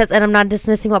crazy because, and I'm not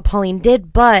dismissing what Pauline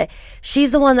did, but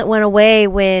she's the one that went away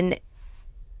when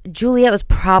Juliet was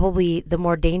probably the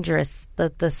more dangerous, the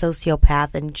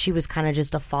sociopath, and she was kind of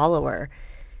just a follower.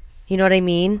 You know what I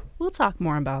mean? We'll talk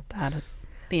more about that at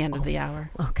the end of the hour.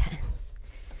 Okay.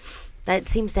 That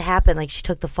seems to happen. Like, she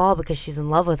took the fall because she's in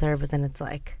love with her, but then it's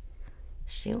like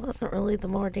she wasn't really the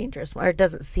more dangerous one. Or it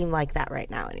doesn't seem like that right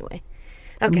now anyway.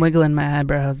 Okay. I'm wiggling my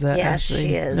eyebrows at yeah, Ashley.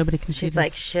 she is. Nobody can see She's this.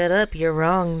 like, shut up, you're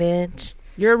wrong, bitch.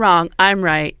 You're wrong. I'm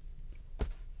right.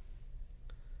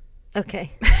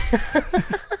 Okay.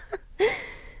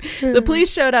 The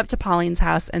police showed up to Pauline's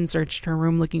house and searched her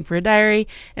room looking for a diary,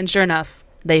 and sure enough,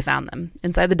 they found them.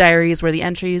 Inside the diaries were the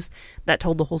entries that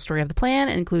told the whole story of the plan,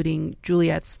 including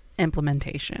Juliet's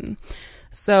implementation.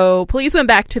 So police went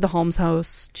back to the Holmes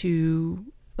house, to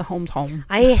the Holmes home.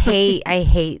 I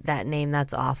hate that name.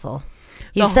 That's awful.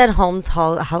 You said Holmes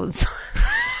house.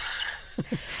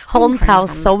 Holmes'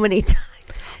 house so many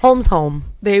times. Holmes' home.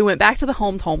 They went back to the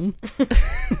Holmes home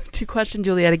to question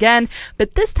Juliet again,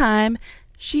 but this time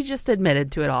she just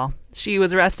admitted to it all. She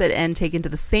was arrested and taken to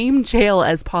the same jail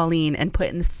as Pauline and put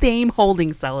in the same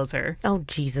holding cell as her. Oh,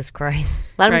 Jesus Christ.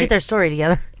 Let them get their story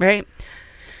together. Right?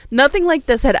 Nothing like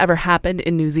this had ever happened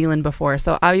in New Zealand before,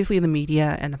 so obviously the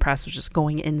media and the press was just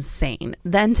going insane.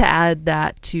 Then to add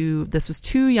that to this was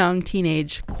two young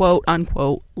teenage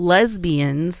quote-unquote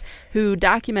lesbians who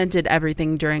documented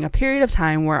everything during a period of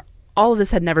time where all of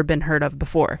this had never been heard of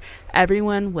before.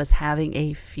 Everyone was having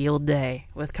a field day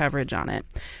with coverage on it.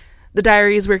 The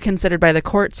diaries were considered by the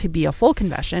court to be a full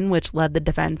confession, which led the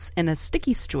defense in a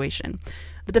sticky situation.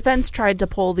 The defense tried to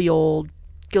pull the old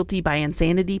guilty by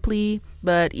insanity plea,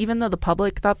 but even though the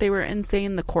public thought they were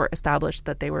insane, the court established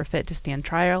that they were fit to stand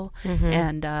trial.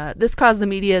 And this caused the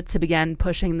media to begin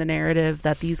pushing the narrative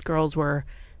that these girls were,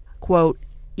 quote,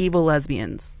 evil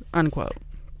lesbians, unquote.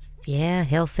 Yeah,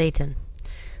 hail Satan.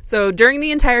 So during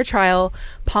the entire trial,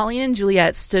 Pauline and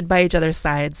Juliet stood by each other's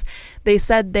sides. They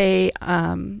said they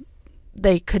would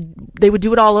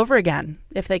do it all over again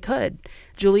if they could.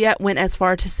 Juliet went as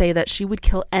far to say that she would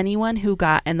kill anyone who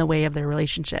got in the way of their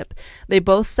relationship. They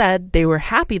both said they were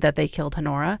happy that they killed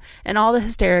Honora, and all the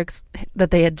hysterics that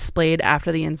they had displayed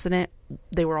after the incident,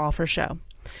 they were all for show.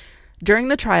 During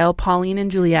the trial, Pauline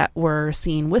and Juliet were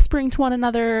seen whispering to one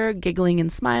another, giggling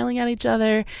and smiling at each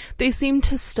other. They seemed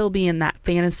to still be in that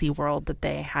fantasy world that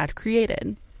they had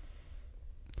created.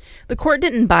 The court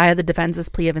didn't buy the defense's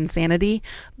plea of insanity,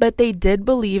 but they did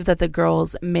believe that the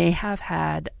girls may have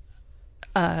had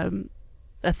a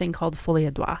thing called folie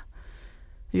à doigt. Have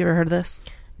you ever heard of this?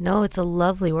 No, it's a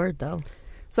lovely word, though.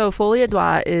 So folie à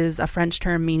doigt is a French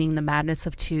term meaning the madness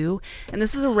of two, and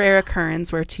this is a rare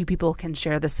occurrence where two people can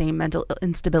share the same mental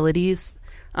instabilities,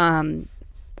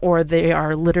 or they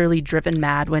are literally driven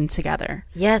mad when together.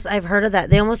 Yes, I've heard of that.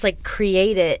 They almost like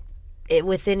create it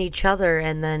within each other,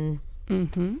 and then...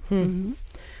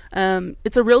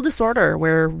 It's a real disorder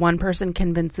where one person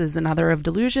convinces another of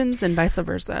delusions and vice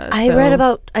versa. I read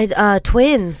about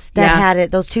twins that had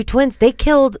it. Those two twins, they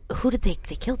killed... Who did they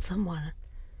killed someone.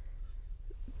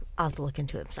 I'll have to look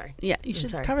into it. I'm sorry. Yeah, you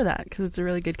should cover that because it's a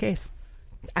really good case.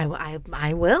 I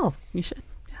will. You should.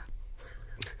 Yeah.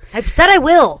 I've said I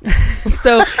will.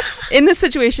 So in this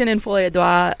situation in folie à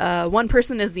doigt, one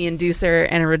person is the inducer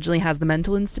and originally has the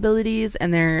mental instabilities,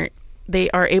 and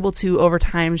they are able to, over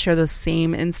time, share those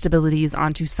same instabilities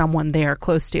onto someone they are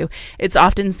close to. It's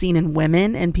often seen in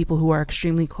women and people who are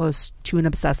extremely close to an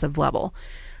obsessive level.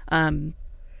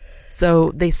 So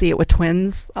they see it with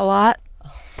twins a lot.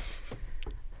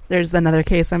 There's another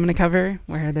case I'm going to cover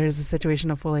where there's a situation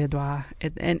of folie à doigt.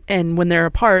 And when they're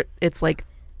apart, it's like...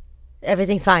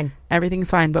 Everything's fine.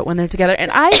 Everything's fine. But when they're together...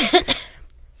 And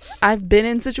I've been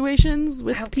in situations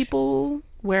with people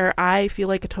where I feel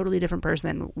like a totally different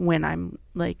person when I'm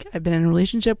like, I've been in a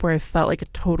relationship where I felt like a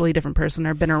totally different person,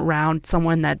 or been around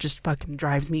someone that just fucking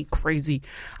drives me crazy.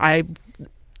 I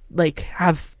like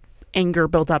have anger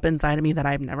built up inside of me that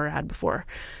I've never had before.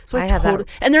 So I have that.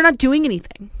 And they're not doing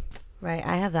anything. Right.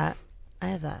 I have that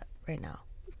right now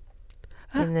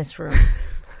in this room.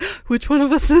 Which one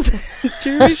of us is it,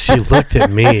 Jeremy? She looked at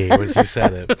me when she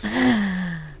said it.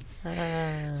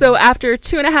 So after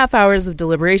 2.5 hours of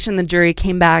deliberation, the jury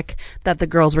came back that the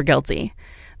girls were guilty.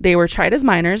 They were tried as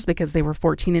minors because they were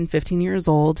 14 and 15 years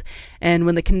old. And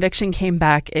when the conviction came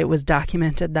back, it was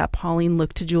documented that Pauline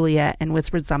looked to Juliet and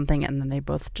whispered something, and then they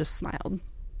both just smiled.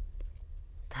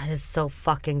 That is so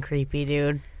fucking creepy,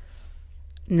 dude.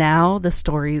 Now the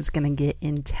story is going to get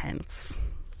intense.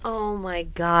 Oh my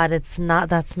God, that's not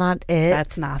it.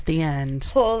 That's not the end.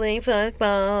 Holy fuck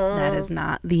balls. That is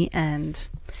not the end.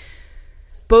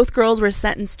 Both girls were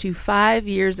sentenced to 5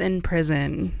 years in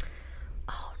prison.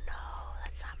 Oh no,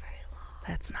 that's not very long.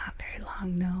 That's not very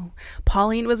long, no.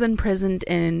 Pauline was imprisoned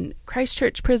in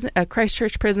Christchurch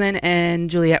prison, and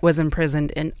Juliet was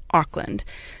imprisoned in Auckland.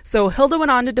 So Hilda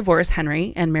went on to divorce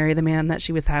Henry and marry the man that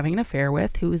she was having an affair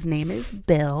with, whose name is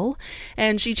Bill.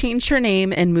 And she changed her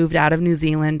name and moved out of New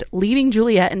Zealand, leaving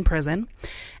Juliet in prison.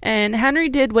 And Henry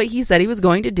did what he said he was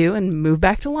going to do and moved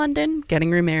back to London, getting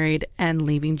remarried and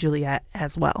leaving Juliet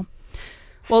as well.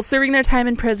 While serving their time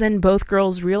in prison, both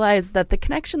girls realized that the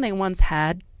connection they once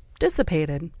had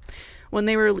dissipated. When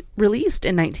they were released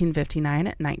in 1959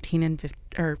 at 19 and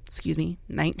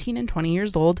 20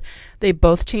 years old, they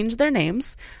both changed their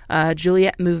names.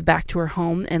 Juliet moved back to her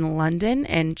home in London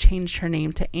and changed her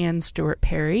name to Anne Stewart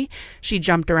Perry. She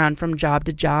jumped around from job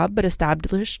to job, but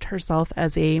established herself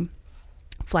as a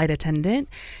flight attendant.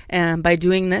 And by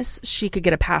doing this, she could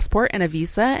get a passport and a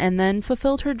visa and then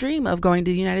fulfilled her dream of going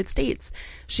to the United States.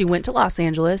 She went to Los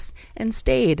Angeles and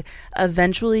stayed,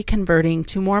 eventually converting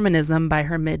to Mormonism by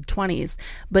her mid-20s.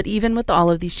 But even with all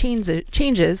of these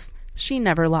changes, she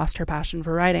never lost her passion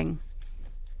for writing.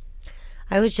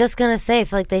 I was just going to say, I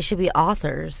feel like they should be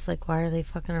authors. Like, why are they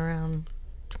fucking around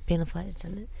being a flight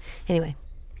attendant? Anyway.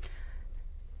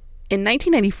 In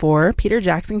 1994, Peter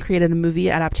Jackson created a movie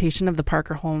adaptation of the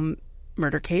Parker Home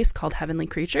murder case called Heavenly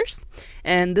Creatures.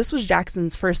 And this was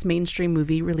Jackson's first mainstream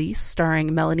movie release,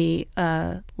 starring Melanie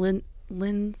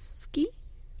Linsky?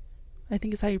 I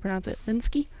think is how you pronounce it.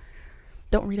 Linsky?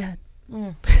 Don't read ahead.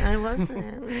 I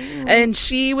wasn't. And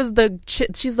she's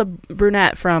the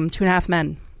brunette from 2.5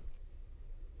 Men.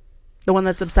 The one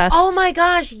that's obsessed. Oh my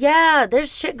gosh, yeah.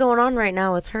 There's shit going on right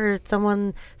now with her.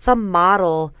 Some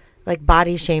model, like,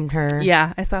 body shamed her.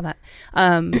 Yeah, I saw that.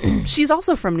 She's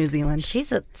also from New Zealand.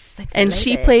 She's a sexy And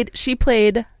lady. she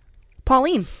played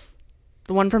Pauline,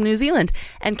 the one from New Zealand.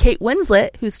 And Kate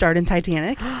Winslet, who starred in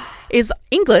Titanic, is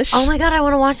English. Oh my god, I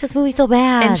want to watch this movie so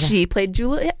bad. And she played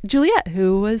Juliet,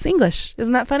 who was English.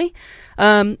 Isn't that funny?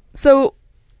 So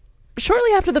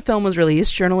shortly after the film was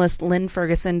released, journalist Lynn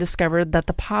Ferguson discovered that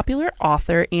the popular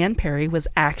author Anne Perry was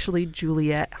actually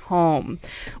Juliet Home.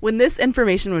 When this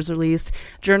information was released,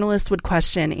 journalists would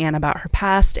question Anne about her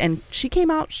past, and she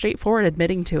came out straightforward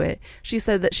admitting to it. She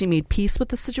said that she made peace with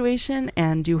the situation,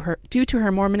 and due to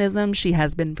her Mormonism, she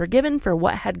has been forgiven for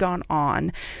what had gone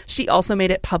on. She also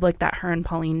made it public that her and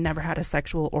Pauline never had a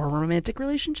sexual or romantic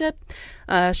relationship.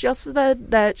 She also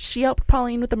said that she helped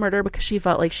Pauline with the murder because she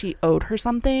felt like she owed her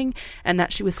something, and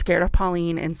that she was scared of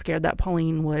Pauline and scared that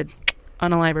Pauline would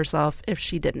unalive herself if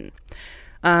she didn't.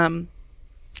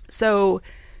 So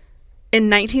in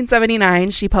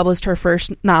 1979, she published her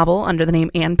first novel under the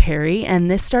name Anne Perry, and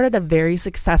this started a very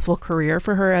successful career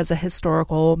for her as a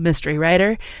historical mystery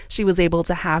writer. She was able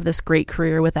to have this great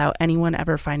career without anyone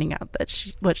ever finding out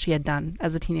that what she had done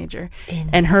as a teenager. Insane.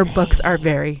 And her books are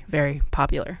very, very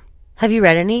popular. Have you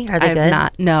read any? Are they I've good?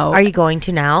 not. No. Are you going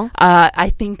to now?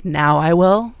 I think now I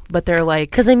will, but they're like...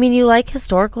 Because, I mean, you like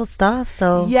historical stuff,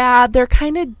 so... Yeah, they're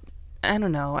kind of... I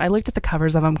don't know. I looked at the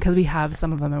covers of them because we have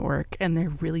some of them at work, and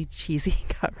they're really cheesy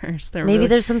covers. They're Maybe really,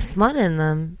 there's some smut in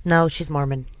them. No, she's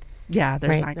Mormon. Yeah,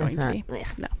 there's Right, not going there's to be. not.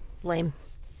 Ugh. No. Lame.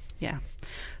 Yeah.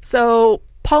 So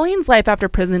Pauline's life after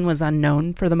prison was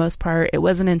unknown for the most part. It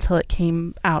wasn't until it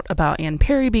came out about Anne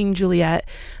Perry being Juliet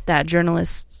that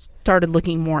journalists started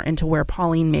looking more into where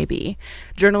Pauline may be.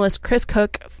 Journalist Chris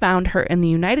Cook found her in the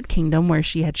United Kingdom, where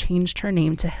she had changed her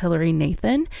name to Hilary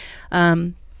Nathan.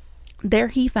 There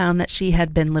he found that she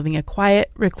had been living a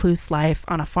quiet, recluse life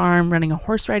on a farm, running a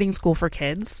horse riding school for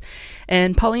kids.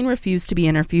 And Pauline refused to be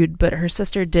interviewed, but her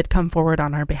sister did come forward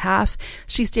on her behalf.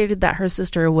 She stated that her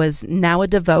sister was now a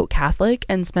devout Catholic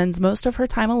and spends most of her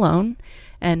time alone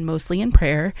and mostly in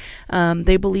prayer.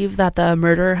 They believe that the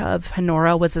murder of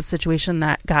Honora was a situation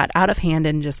that got out of hand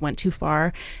and just went too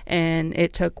far. And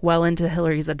it took well into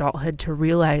Hilary's adulthood to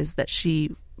realize that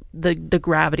the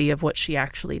gravity of what she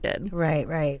actually did. Right,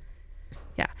 right.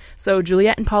 Yeah. So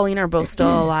Juliet and Pauline are both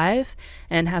still alive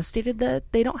and have stated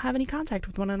that they don't have any contact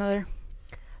with one another.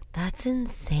 That's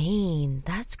insane.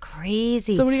 That's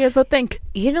crazy. So what do you guys both think?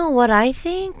 You know what I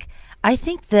think? I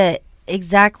think that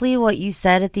exactly what you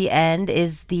said at the end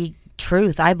is the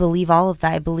truth. I believe all of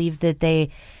that. I believe that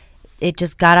it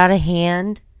just got out of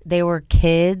hand. They were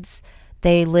kids.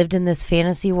 They lived in this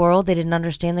fantasy world. They didn't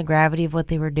understand the gravity of what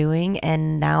they were doing.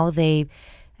 And now they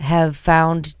have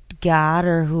found God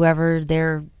or whoever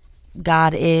their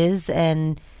God is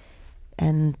and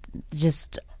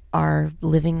just are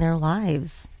living their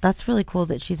lives. That's really cool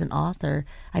that she's an author.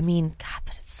 I mean, God,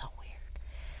 but it's so weird.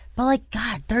 But like,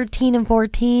 God, 13 and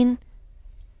 14.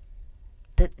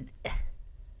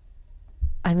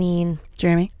 I mean,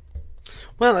 Jeremy?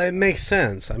 Well, it makes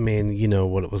sense. I mean, you know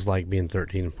what it was like being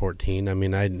 13 and 14. I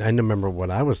mean, I remember when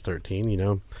I was 13, you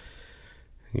know,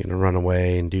 run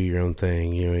away and do your own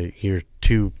thing. You know, you're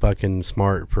too fucking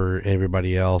smart for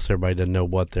everybody else. Everybody doesn't know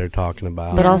what they're talking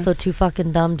about. but also too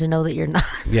fucking dumb to know that you're not.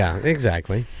 Yeah,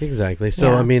 exactly.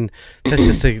 So, Yeah. I mean,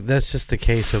 that's just a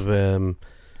case of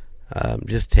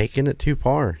just taking it too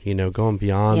far, you know, going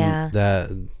beyond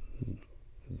that.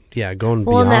 Yeah, going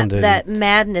beyond and that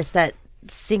madness, that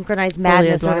synchronized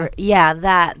madness. Edouard. Or, yeah,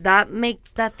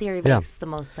 that theory makes the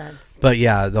most sense. But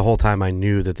yeah, the whole time I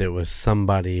knew that there was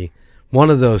somebody. One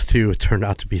of those two turned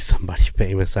out to be somebody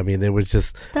famous. I mean, there was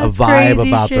just That's a vibe crazy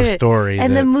about the shit. story.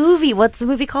 And the movie, what's the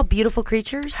movie called? Beautiful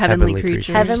Creatures? Heavenly Heavenly Creatures.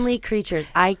 Creatures. Heavenly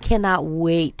Creatures. I cannot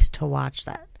wait to watch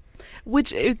that.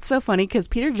 Which, it's so funny because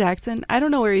Peter Jackson, I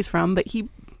don't know where he's from, but he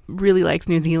really likes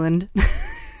New Zealand.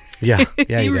 Yeah, he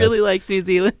does. really likes New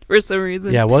Zealand for some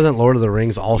reason. Yeah, wasn't Lord of the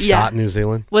Rings all shot in New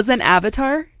Zealand? Wasn't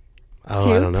Avatar? Oh,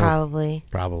 Too? I don't know. Probably.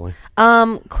 Probably.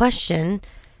 Question.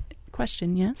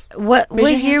 Yes. What Raise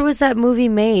your year hand. was that movie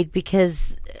made?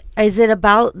 Because is it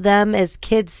about them as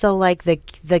kids? So like the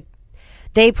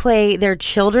they play their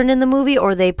children in the movie,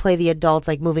 or they play the adults,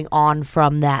 like moving on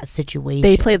from that situation.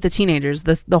 They played the teenagers.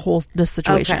 This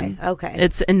situation. Okay.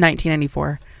 It's in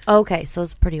 1994. Okay, so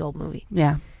it's a pretty old movie.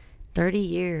 Yeah. 30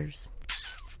 years.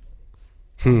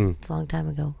 It's a long time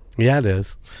ago. Yeah, it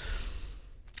is.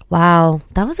 Wow,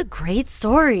 that was a great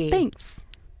story. Thanks.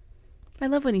 I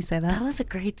love when you say That that. was a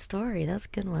great story. That was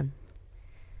a good one.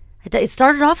 It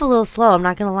started off a little slow, I'm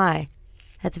not going to lie.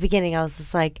 At the beginning, I was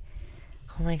just like,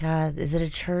 oh my God, is it a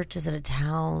church? Is it a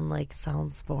town? Like,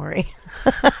 sounds boring.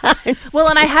 Well,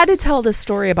 and I had to tell this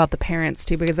story about the parents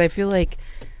too, because I feel like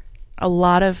a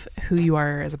lot of who you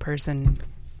are as a person.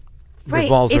 Right.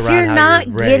 Revolves If around you're how not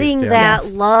you're raised, getting yeah. that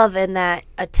Yes. love and that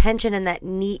attention and that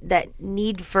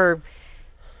need for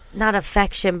not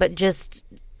affection, but just,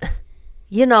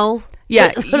 you know.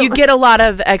 Yeah, you get a lot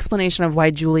of explanation of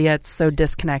why Juliet's so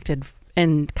disconnected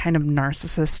and kind of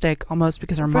narcissistic almost,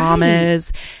 because her mom Right.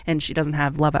 is, and she doesn't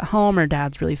have love at home. Her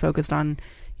dad's really focused on,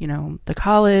 the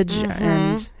college,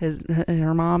 and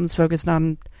her mom's focused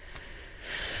on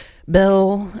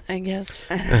Bill, I guess.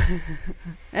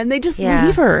 And they just Yeah.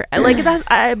 leave her. Like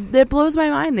that, it blows my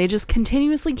mind. They just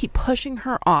continuously keep pushing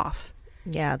her off.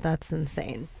 Yeah, that's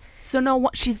insane. So no,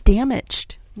 she's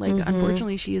damaged. Like,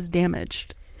 unfortunately, she is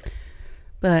damaged.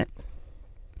 But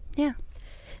yeah,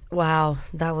 Wow,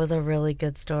 that was a really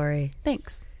good story.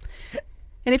 thanks.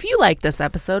 And if you like this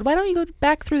episode, why don't you go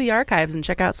back through the archives and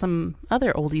check out some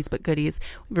other oldies but goodies?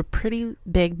 We have a pretty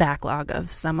big backlog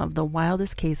of some of the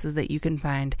wildest cases that you can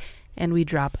find, and we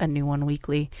drop a new one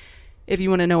weekly. If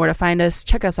you want to know where to find us,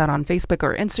 check us out on Facebook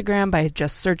or Instagram by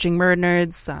just searching Murd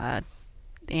Nerds,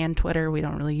 and Twitter. We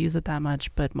don't really use it that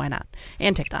much, but why not?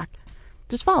 And TikTok.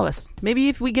 Just follow us. Maybe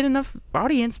if we get enough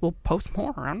audience, we'll post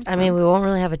more. I mean, we won't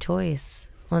really have a choice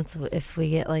if we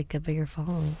get like a bigger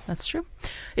following. That's true.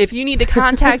 If you need to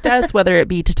contact us, whether it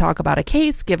be to talk about a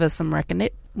case, give us some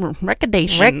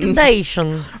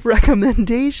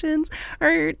recommendations,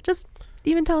 or just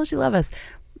even tell us you love us.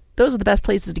 Those are the best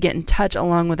places to get in touch,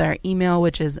 along with our email,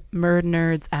 which is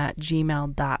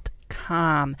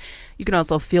murdnerds@gmail.com. You can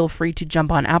also feel free to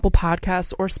jump on Apple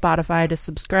Podcasts or Spotify to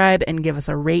subscribe and give us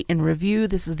a rate and review.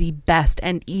 This is the best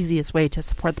and easiest way to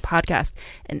support the podcast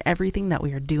and everything that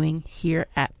we are doing here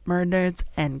at Murd Nerds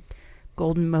and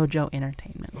Golden Mojo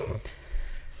Entertainment.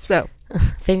 So,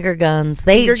 Finger guns.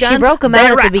 Finger She guns, broke them out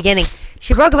they're at the out. beginning.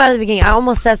 She broke them out at the beginning. I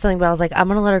almost said something, but I was like, I'm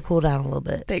going to let her cool down a little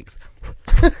bit. thanks.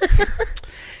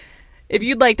 If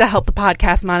you'd like to help the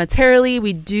podcast monetarily,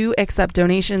 we do accept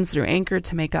donations through Anchor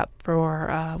to make up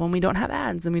for when we don't have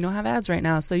ads, and we don't have ads right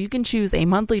now. So you can choose a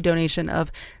monthly donation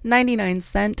of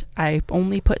 99¢. I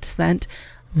only put cent.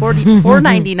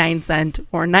 4.99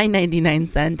 or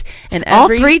 9.99, and All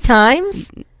 3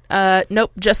 times?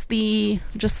 Nope, just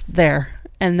there,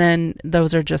 and then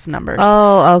those are just numbers.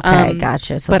 Oh, okay.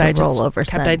 Gotcha. So but I it's a just rollover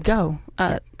kept cent. I'd go.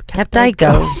 Kept I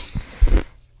go.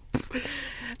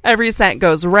 Every cent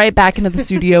goes right back into the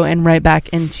studio and right back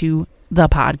into the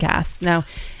podcast. Now,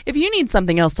 if you need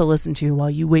something else to listen to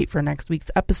while you wait for next week's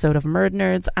episode of Murd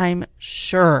Nerds, I'm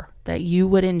sure that you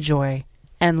would enjoy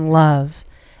and love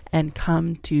and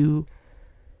come to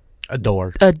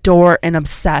Adore and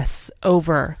obsess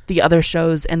over the other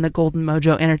shows in the Golden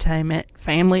Mojo Entertainment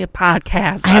family of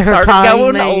podcasts. I started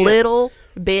going a little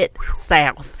bit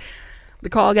south. The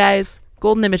Call Guys,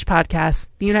 Golden Image Podcast,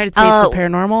 The United States of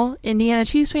Paranormal, Indiana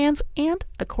Chiefs fans, and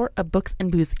A Court of Books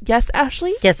and Booze. Yes,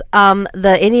 Ashley? Yes.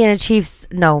 The Indiana Chiefs.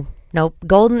 Nope.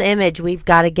 Golden Image. We've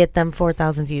got to get them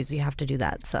 4,000 views. You have to do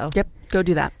that. So. Yep, go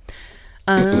do that.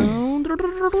 By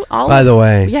the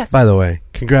way,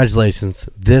 congratulations.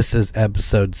 This is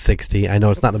episode 60. I know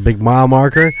it's not a big mile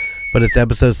marker, but it's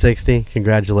episode 60.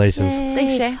 Congratulations.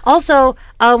 Thanks, Shay. Also,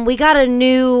 we got a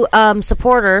new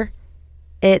supporter.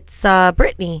 It's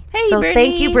Brittany. Hey, so Brittany.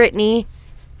 thank you, Brittany,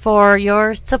 for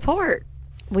your support.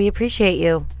 We appreciate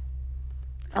you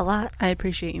a lot. I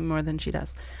appreciate you more than she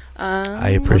does. I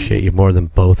appreciate you more than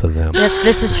both of them.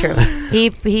 This is true. He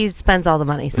spends all the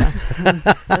money, so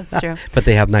That's true. But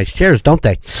they have nice chairs, don't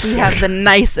they? We have the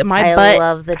nice. My I butt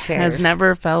love the chairs. has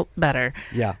never felt better.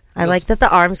 Yeah. I like that the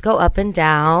arms go up and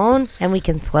down, and we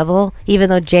can swivel. Even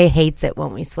though Jay hates it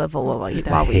when we swivel while we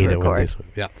I hate it when record.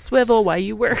 yeah. Swivel while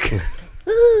you work.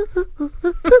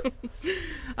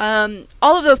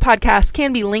 All of those podcasts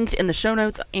can be linked in the show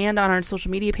notes and on our social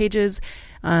media pages.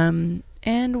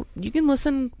 And you can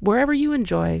listen wherever you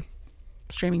enjoy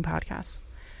streaming podcasts.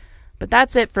 But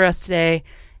that's it for us today.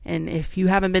 And if you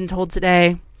haven't been told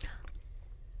today,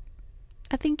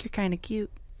 I think you're kind of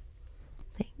cute.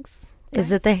 Thanks.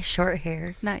 Is it the short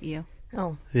hair? Not you.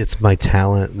 Oh. It's my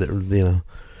talent that,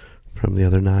 from the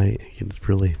other night. It's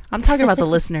really... I'm talking about the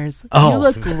listeners. Oh. You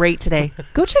look great today.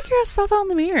 Go check yourself out in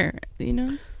the mirror.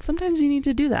 Sometimes you need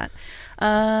to do that.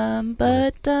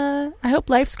 But I hope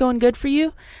life's going good for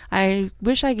you. I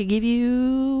wish I could give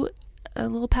you a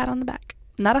little pat on the back.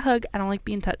 Not a hug. I don't like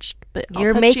being touched. But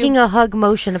You're making a hug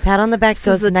motion. A pat on the back This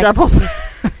goes is a next. double.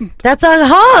 That's a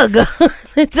hug.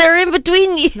 They're in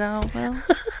between you. No, well.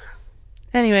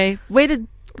 Anyway, way to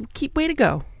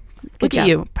go. Look job. at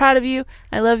you. Proud of you.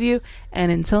 I love you.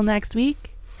 And until next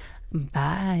week,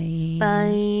 bye.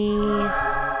 Bye.